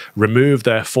unless we remove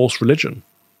their false religion.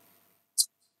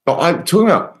 But I'm talking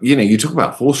about, you talk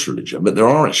about false religion, but there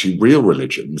are actually real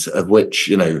religions, of which,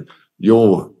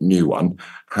 your new one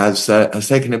has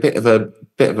taken a bit of a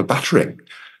battering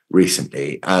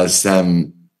recently, as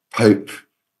Pope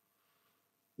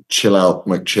Chill Out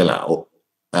McChill Out,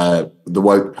 the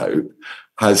woke Pope,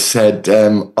 has said,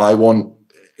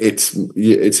 it's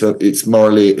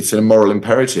a moral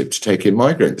imperative to take in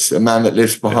migrants. A man that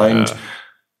lives behind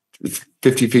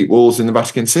 50 feet walls in the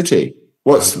Vatican City.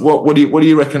 What do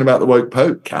you reckon about the woke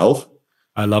Pope, Calv?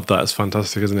 I love that. It's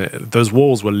fantastic, isn't it? Those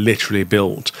walls were literally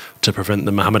built to prevent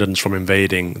the Mohammedans from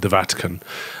invading the Vatican.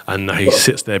 And he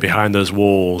sits there behind those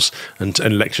walls and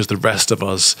lectures the rest of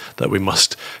us that we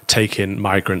must take in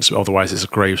migrants, otherwise it's a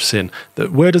grave sin.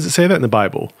 Where does it say that in the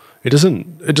Bible? It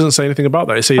doesn't say anything about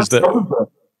that. It says that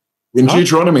in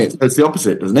Deuteronomy it says the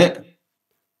opposite, doesn't it?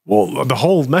 Well, the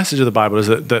whole message of the Bible is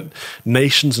that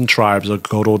nations and tribes are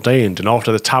God ordained, and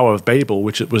after the Tower of Babel,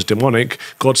 which was demonic,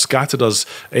 God scattered us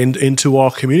into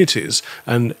our communities.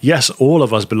 And yes, all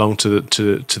of us belong to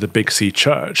the Big C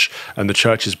Church, and the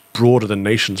church is broader than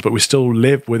nations, but we still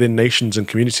live within nations and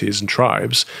communities and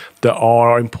tribes that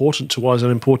are important to us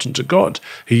and important to God.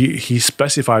 He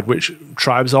specified which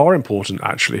tribes are important,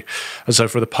 actually. And so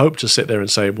for the Pope to sit there and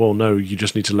say, well, no, you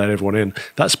just need to let everyone in,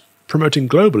 that's promoting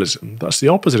globalism. That's the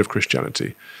opposite of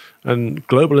Christianity. And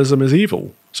globalism is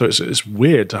evil. So it's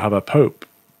weird to have a Pope.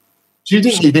 Do you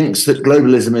think he thinks that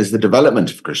globalism is the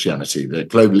development of Christianity? That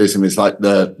globalism is like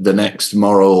the next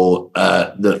moral,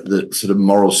 the sort of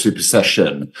moral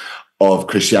supersession of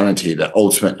Christianity, that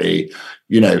ultimately,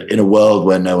 in a world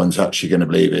where no one's actually going to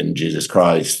believe in Jesus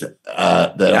Christ,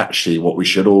 that actually what we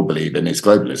should all believe in is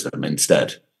globalism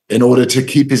instead, in order to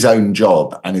keep his own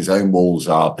job and his own walls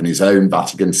up and his own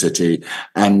Vatican City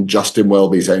and Justin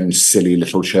Welby's own silly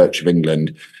little Church of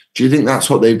England. Do you think that's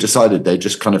what they've decided? They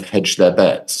just kind of hedged their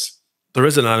bets? There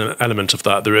is an element of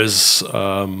that. There is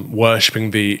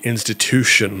worshipping the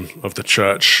institution of the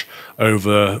church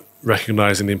over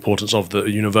recognizing the importance of the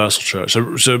universal church.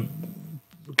 So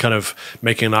kind of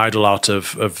making an idol out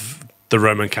of the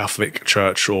Roman Catholic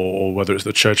Church, or whether it's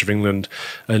the Church of England,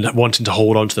 and wanting to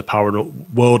hold on to the power and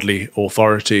worldly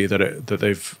authority that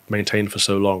they've maintained for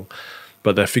so long.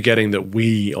 But they're forgetting that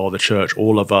we are the church.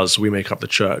 All of us, we make up the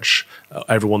church.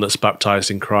 Everyone that's baptized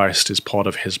in Christ is part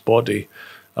of his body.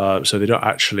 So they don't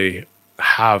actually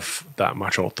have that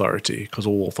much authority, because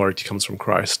all authority comes from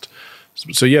Christ.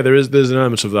 So yeah, there's an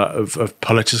element of that, of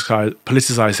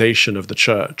politicization of the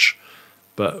church.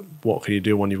 But what can you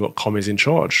do when you've got commies in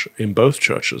charge in both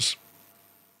churches?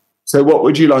 So what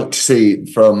would you like to see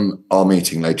from our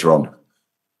meeting later on?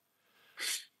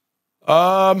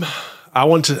 I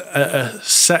want to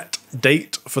set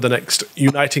date for the next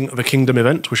Uniting the Kingdom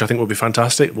event, which I think will be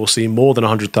fantastic. We'll see more than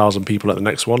 100,000 people at the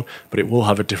next one, but it will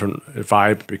have a different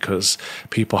vibe because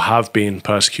people have been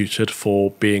persecuted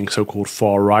for being so-called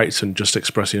far right and just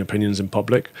expressing opinions in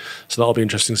public. So that'll be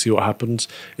interesting to see what happens.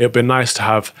 It'd be nice to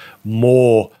have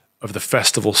more of the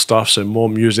festival stuff, so more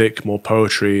music, more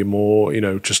poetry, more,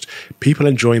 just people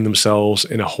enjoying themselves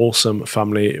in a wholesome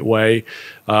family way.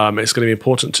 It's going to be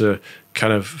important to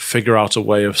kind of figure out a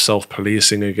way of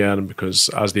self-policing again, because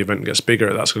as the event gets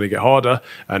bigger, that's going to get harder.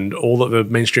 And all that the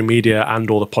mainstream media and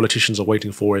all the politicians are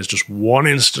waiting for is just one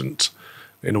instant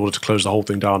in order to close the whole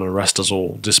thing down and arrest us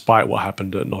all, despite what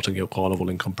happened at Notting Hill Carnival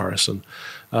in comparison.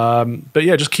 But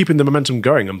yeah, just keeping the momentum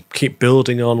going and keep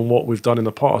building on what we've done in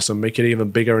the past and make it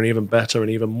even bigger and even better and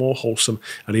even more wholesome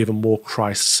and even more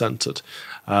Christ-centered.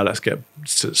 Let's get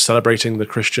celebrating the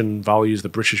Christian values, the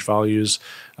British values,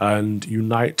 and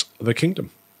unite the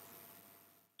kingdom.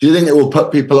 Do you think it will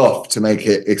put people off to make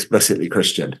it explicitly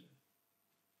Christian?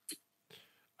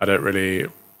 I don't really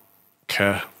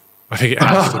care. I think it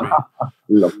has to be.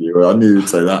 Love you. I knew you'd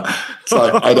say that. It's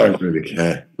like, I don't really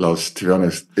care, Loz, to be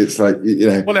honest. It's like,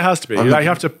 Well, it has to be. You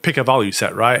have to pick a value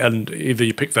set, right? And either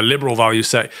you pick the liberal value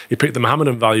set, you pick the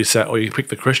Mohammedan value set, or you pick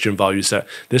the Christian value set.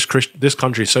 This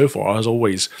country so far has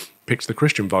always picked the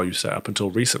Christian value set up until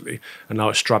recently, and now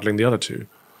it's straddling the other two.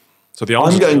 So the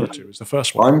answer to the other two is the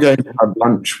first one. I'm going to have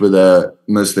lunch with a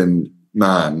Muslim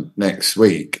man next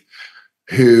week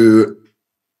who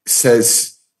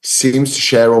seems to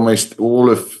share almost all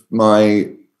of my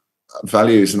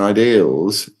values and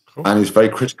ideals, cool, and is very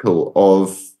critical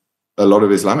of a lot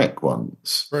of Islamic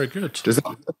ones. Very good.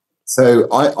 So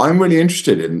I'm really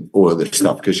interested in all of this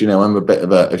stuff because, I'm a bit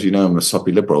of I'm a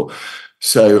soppy liberal.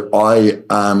 So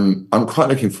I'm quite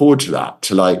looking forward to that,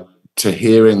 to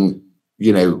hearing,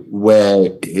 where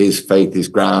his faith is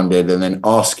grounded and then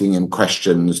asking him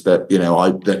questions that,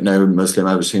 that no Muslim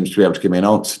ever seems to be able to give me an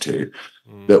answer to,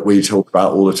 that we talk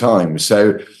about all the time.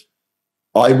 So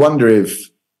I wonder if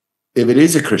it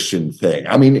is a Christian thing.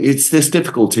 I mean, it's this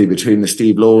difficulty between the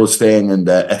Steve Laws thing and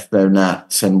the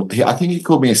ethnonats. And I think he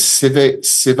called me a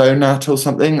civonat or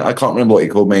something. I can't remember what he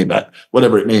called me, but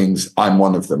whatever it means, I'm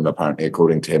one of them, apparently,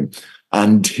 according to him.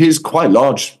 And his quite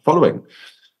large following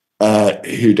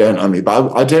who don't know me.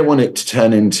 But I don't want it to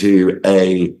turn into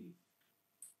a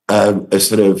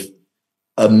sort of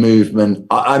a movement.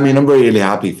 I mean, I'm really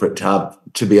happy for it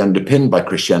to be underpinned by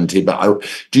Christianity, but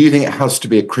do you think it has to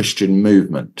be a Christian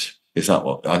movement? Is that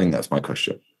what I think? That's my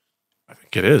question. I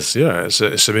think it is. Yeah, it's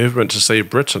a movement to save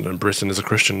Britain, and Britain is a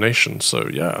Christian nation. So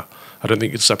yeah, I don't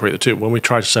think you can separate the two. When we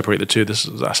try to separate the two,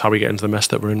 that's how we get into the mess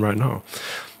that we're in right now,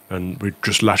 and we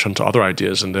just latch onto other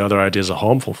ideas, and the other ideas are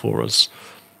harmful for us.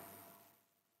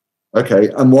 Okay,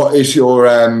 and what is your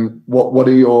what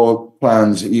are your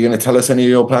plans? Are you going to tell us any of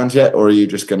your plans yet, or are you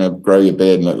just going to grow your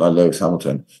beard and look like Lewis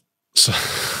Hamilton? So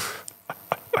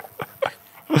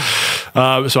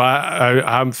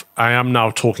I am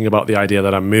now talking about the idea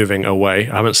that I'm moving away.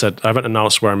 I haven't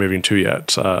announced where I'm moving to yet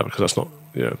because that's not,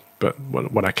 but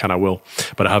when I can, I will.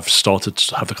 But I have started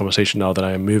to have the conversation now that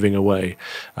I am moving away.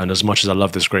 And as much as I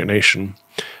love this great nation,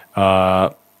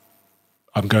 I'm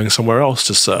going somewhere else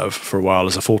to serve for a while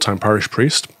as a full-time parish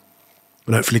priest,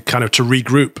 and hopefully kind of to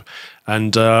regroup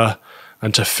and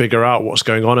to figure out what's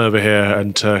going on over here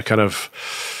and to kind of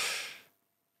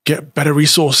get better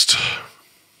resourced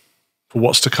for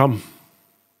what's to come.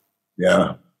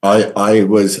 Yeah,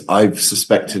 I've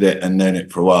suspected it and known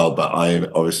it for a while, but I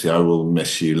will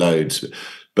miss you loads.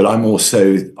 But I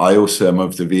also am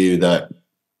of the view that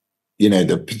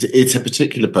it's a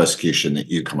particular persecution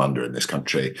that you come under in this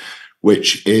country,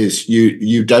 which is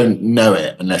you don't know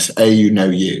it unless A, you know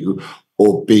you,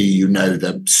 or B, you know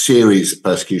the series of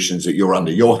persecutions that you're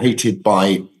under. You're hated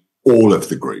by all of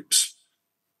the groups.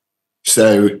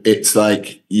 So it's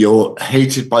like you're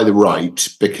hated by the right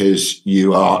because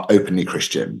you are openly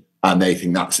Christian and they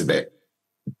think that's a bit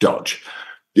dodge.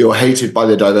 You're hated by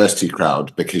the diversity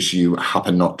crowd because you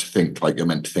happen not to think like you're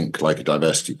meant to think like a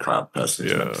diversity crowd person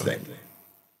is meant to think.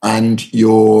 And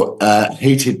you're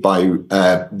hated by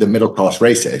the middle-class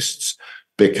racists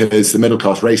because the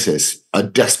middle-class racists are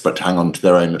desperate to hang on to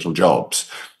their own little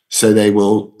jobs. So they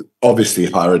will obviously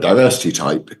hire a diversity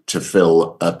type to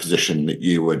fill a position that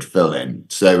you would fill in.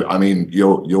 So, I mean,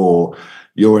 you're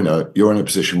in a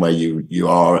position where you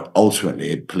are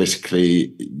ultimately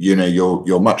politically,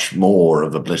 you're much more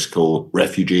of a political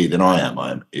refugee than I am,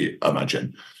 I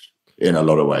imagine, in a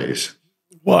lot of ways.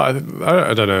 Well,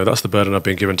 I don't know. That's the burden I've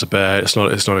been given to bear. It's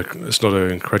not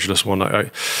an incredulous one.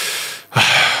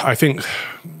 I think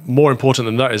more important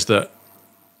than that is that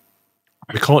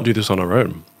we can't do this on our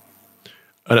own.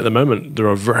 And at the moment, there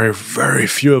are very, very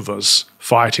few of us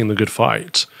fighting the good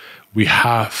fight. We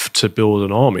have to build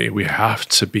an army. We have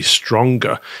to be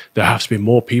stronger. There have to be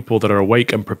more people that are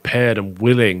awake and prepared and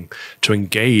willing to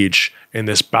engage in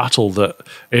this battle, that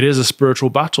it is a spiritual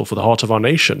battle for the heart of our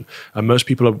nation. And most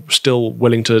people are still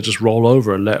willing to just roll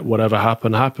over and let whatever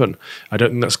happen, happen. I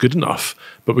don't think that's good enough.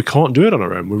 But we can't do it on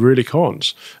our own. We really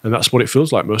can't. And that's what it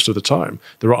feels like most of the time.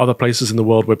 There are other places in the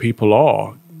world where people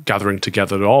are gathering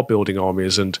together, are building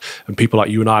armies, and people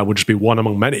like you and I would just be one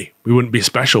among many. We wouldn't be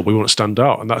special. We wouldn't stand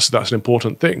out. And that's an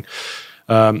important thing.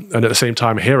 And at the same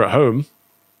time, here at home,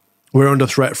 we're under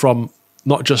threat from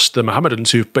not just the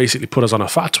Mohammedans, who've basically put us on a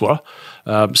fatwa,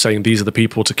 saying these are the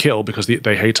people to kill because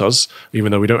they hate us,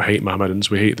 even though we don't hate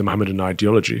Mohammedans, we hate the Mohammedan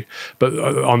ideology. But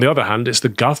on the other hand, it's the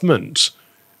government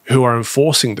who are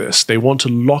enforcing this. They want to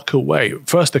lock away.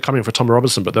 First, they're coming for Tom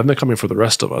Robinson, but then they're coming for the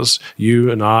rest of us,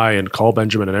 you and I and Carl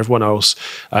Benjamin and everyone else.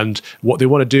 And what they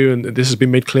want to do, and this has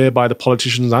been made clear by the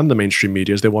politicians and the mainstream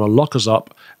media, is they want to lock us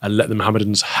up and let the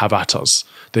Mohammedans have at us.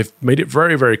 They've made it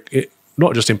very, very,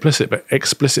 not just implicit, but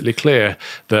explicitly clear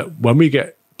that when we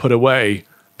get put away,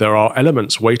 there are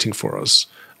elements waiting for us.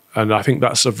 And I think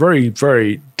that's a very,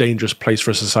 very dangerous place for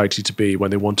a society to be,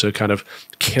 when they want to kind of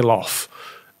kill off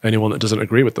anyone that doesn't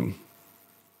agree with them.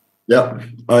 Yeah,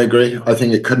 I agree. I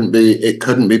think it couldn't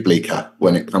be bleaker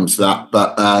when it comes to that.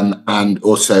 But and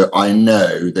also I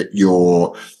know that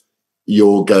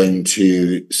you're going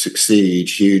to succeed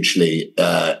hugely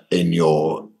in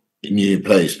your new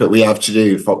place. But we have to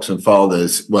do Fox and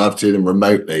Fathers. We'll have to do them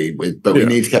remotely. We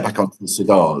need to get back onto the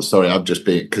cigars. Sorry, I've just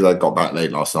been, because I got back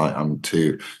late last night. I'm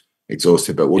too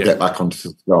exhausted. But we'll get back onto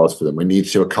the cigars for them. We need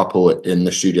to do a couple in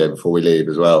the studio before we leave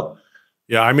as well.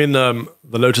 Yeah, I'm in the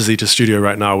Lotus Eater studio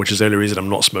right now, which is the only reason I'm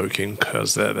not smoking,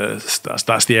 because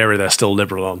that's the area they're still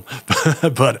liberal on.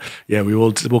 But yeah,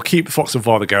 we'll keep Fox and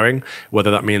Father going,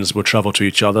 whether that means we'll travel to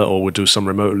each other or we'll do some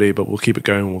remotely, but we'll keep it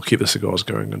going. We'll keep the cigars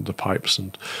going and the pipes,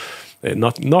 and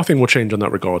nothing will change in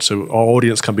that regard. So our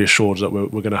audience can be assured that we're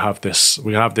going to have this.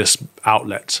 We have this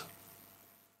outlet.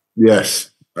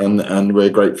 Yes. And we're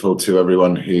grateful to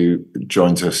everyone who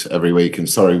joins us every week. And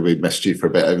sorry we missed you for a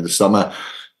bit over the summer.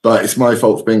 But it's my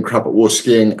fault for being crap at water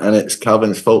skiing, and it's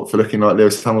Calvin's fault for looking like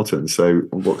Lewis Hamilton. So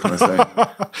what can I say?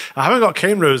 I haven't got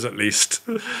cane rows, at least.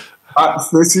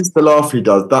 This is the laugh he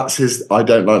does. That's his I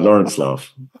don't like Lawrence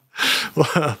laugh.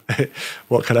 Well,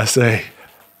 what can I say?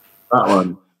 That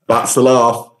one. That's the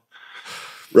laugh.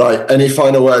 Right. Any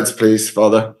final words, please,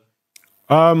 Father?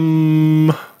 I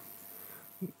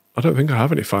don't think I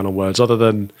have any final words, other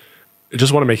than I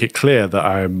just want to make it clear that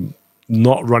I'm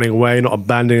not running away, not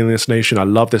abandoning this nation. I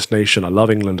love this nation. I love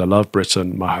England. I love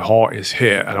Britain. My heart is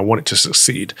here, and I want it to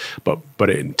succeed. But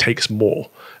it takes more,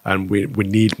 and we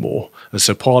need more. And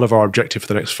so part of our objective for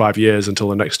the next 5 years until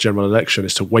the next general election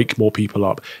is to wake more people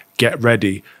up, get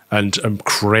ready, and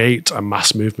create a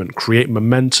mass movement, create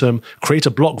momentum, create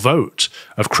a block vote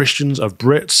of Christians, of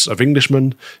Brits, of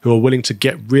Englishmen who are willing to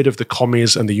get rid of the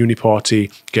commies and the Uni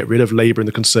Party, get rid of Labour and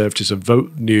the Conservatives, and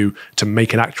vote new to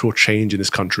make an actual change in this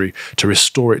country, to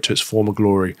restore it to its former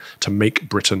glory, to make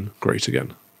Britain great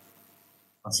again.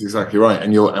 That's exactly right,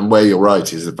 and where you're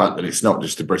right is the fact that it's not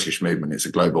just a British movement; it's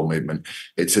a global movement.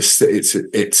 It's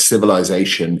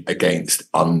civilization against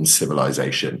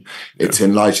uncivilization. It's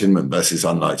Enlightenment versus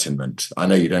Enlightenment. I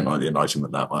know you don't like the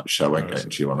Enlightenment that much, so I won't go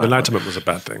into you on that. Enlightenment was a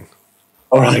bad thing.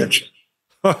 All right.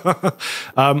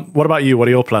 What about you? What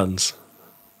are your plans?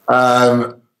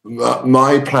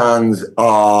 My plans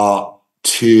are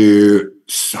to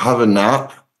have a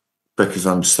nap, because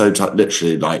I'm so tired.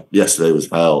 Literally, like yesterday was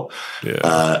hell.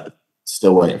 Yeah.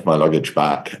 Still waiting for my luggage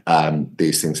back.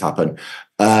 These things happen.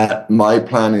 My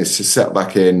plan is to settle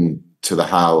back in to the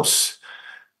house,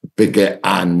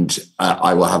 and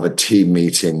I will have a team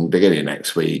meeting beginning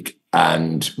next week,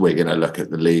 and we're going to look at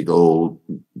the legal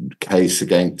case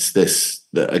against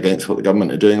what the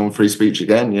government are doing on free speech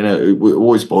again. You know, it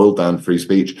always boiled down to free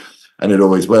speech, and it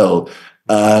always will.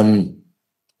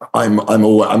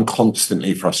 I'm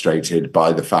constantly frustrated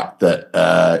by the fact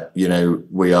that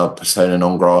we are persona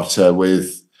non grata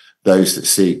with those that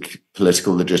seek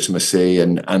political legitimacy,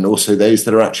 and also those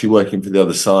that are actually working for the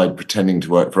other side, pretending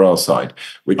to work for our side,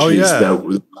 which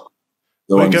the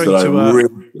ones that I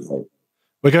really hate.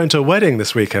 We're going to a wedding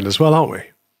this weekend as well, aren't we?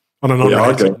 On an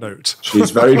unrelated note. She's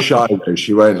very shy though.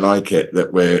 She won't like it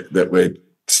that we're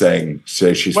saying.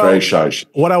 So she's very shy.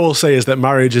 What I will say is that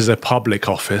marriage is a public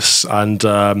office, and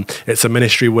it's a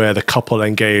ministry where the couple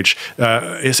engage.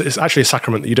 It's actually a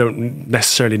sacrament that you don't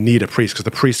necessarily need a priest, because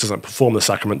the priest doesn't perform the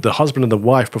sacrament. The husband and the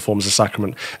wife performs the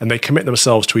sacrament, and they commit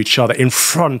themselves to each other in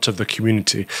front of the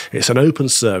community. It's an open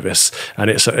service, and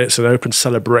it's an open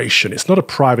celebration. It's not a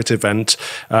private event.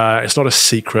 It's not a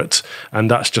secret, and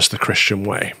that's just the Christian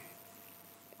way.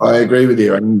 I agree with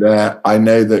you, and I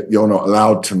know that you're not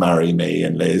allowed to marry me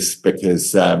and Liz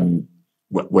because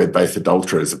we're both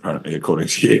adulterers, apparently, according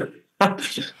to you. Not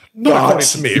according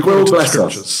to me, according to the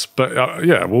scriptures. But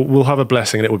we'll have a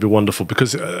blessing, and it would be wonderful,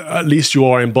 because at least you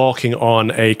are embarking on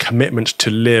a commitment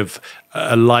to live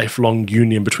a lifelong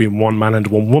union between one man and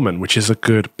one woman, which is a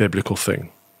good biblical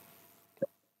thing.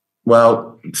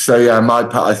 Well, so yeah,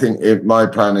 I think my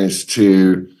plan is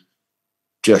to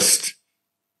just,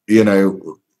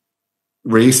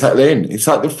 resettle in. It's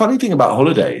like the funny thing about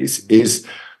holidays is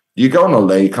you go on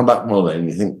holiday, you come back from holiday, and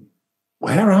you think,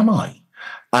 where am I?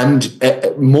 And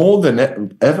more than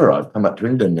ever, I've come back to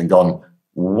England and gone,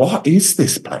 what is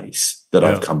this place that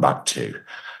I've come back to?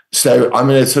 So I'm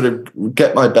going to sort of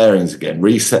get my bearings again,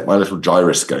 reset my little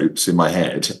gyroscopes in my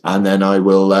head, and then I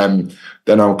will. Then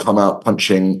I'll come out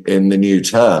punching in the new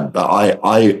term. But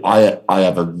I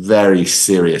have a very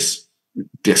serious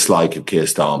dislike of Keir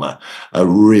Starmer, a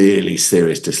really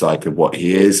serious dislike of what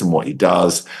he is and what he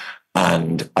does,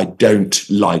 and I don't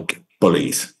like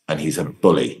bullies, and he's a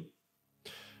bully.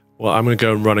 Well, I'm going to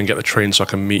go and run and get the train so I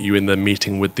can meet you in the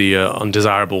meeting with the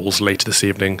undesirables later this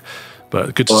evening.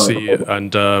 But good to see you,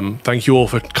 and thank you all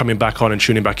for coming back on and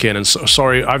tuning back in. And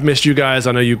sorry, I've missed you guys.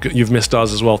 I know you've missed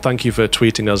us as well. Thank you for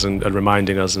tweeting us and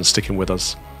reminding us and sticking with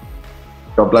us.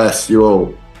 God bless you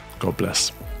all. God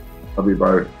bless. Love you,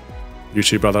 bro. You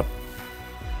too, brother.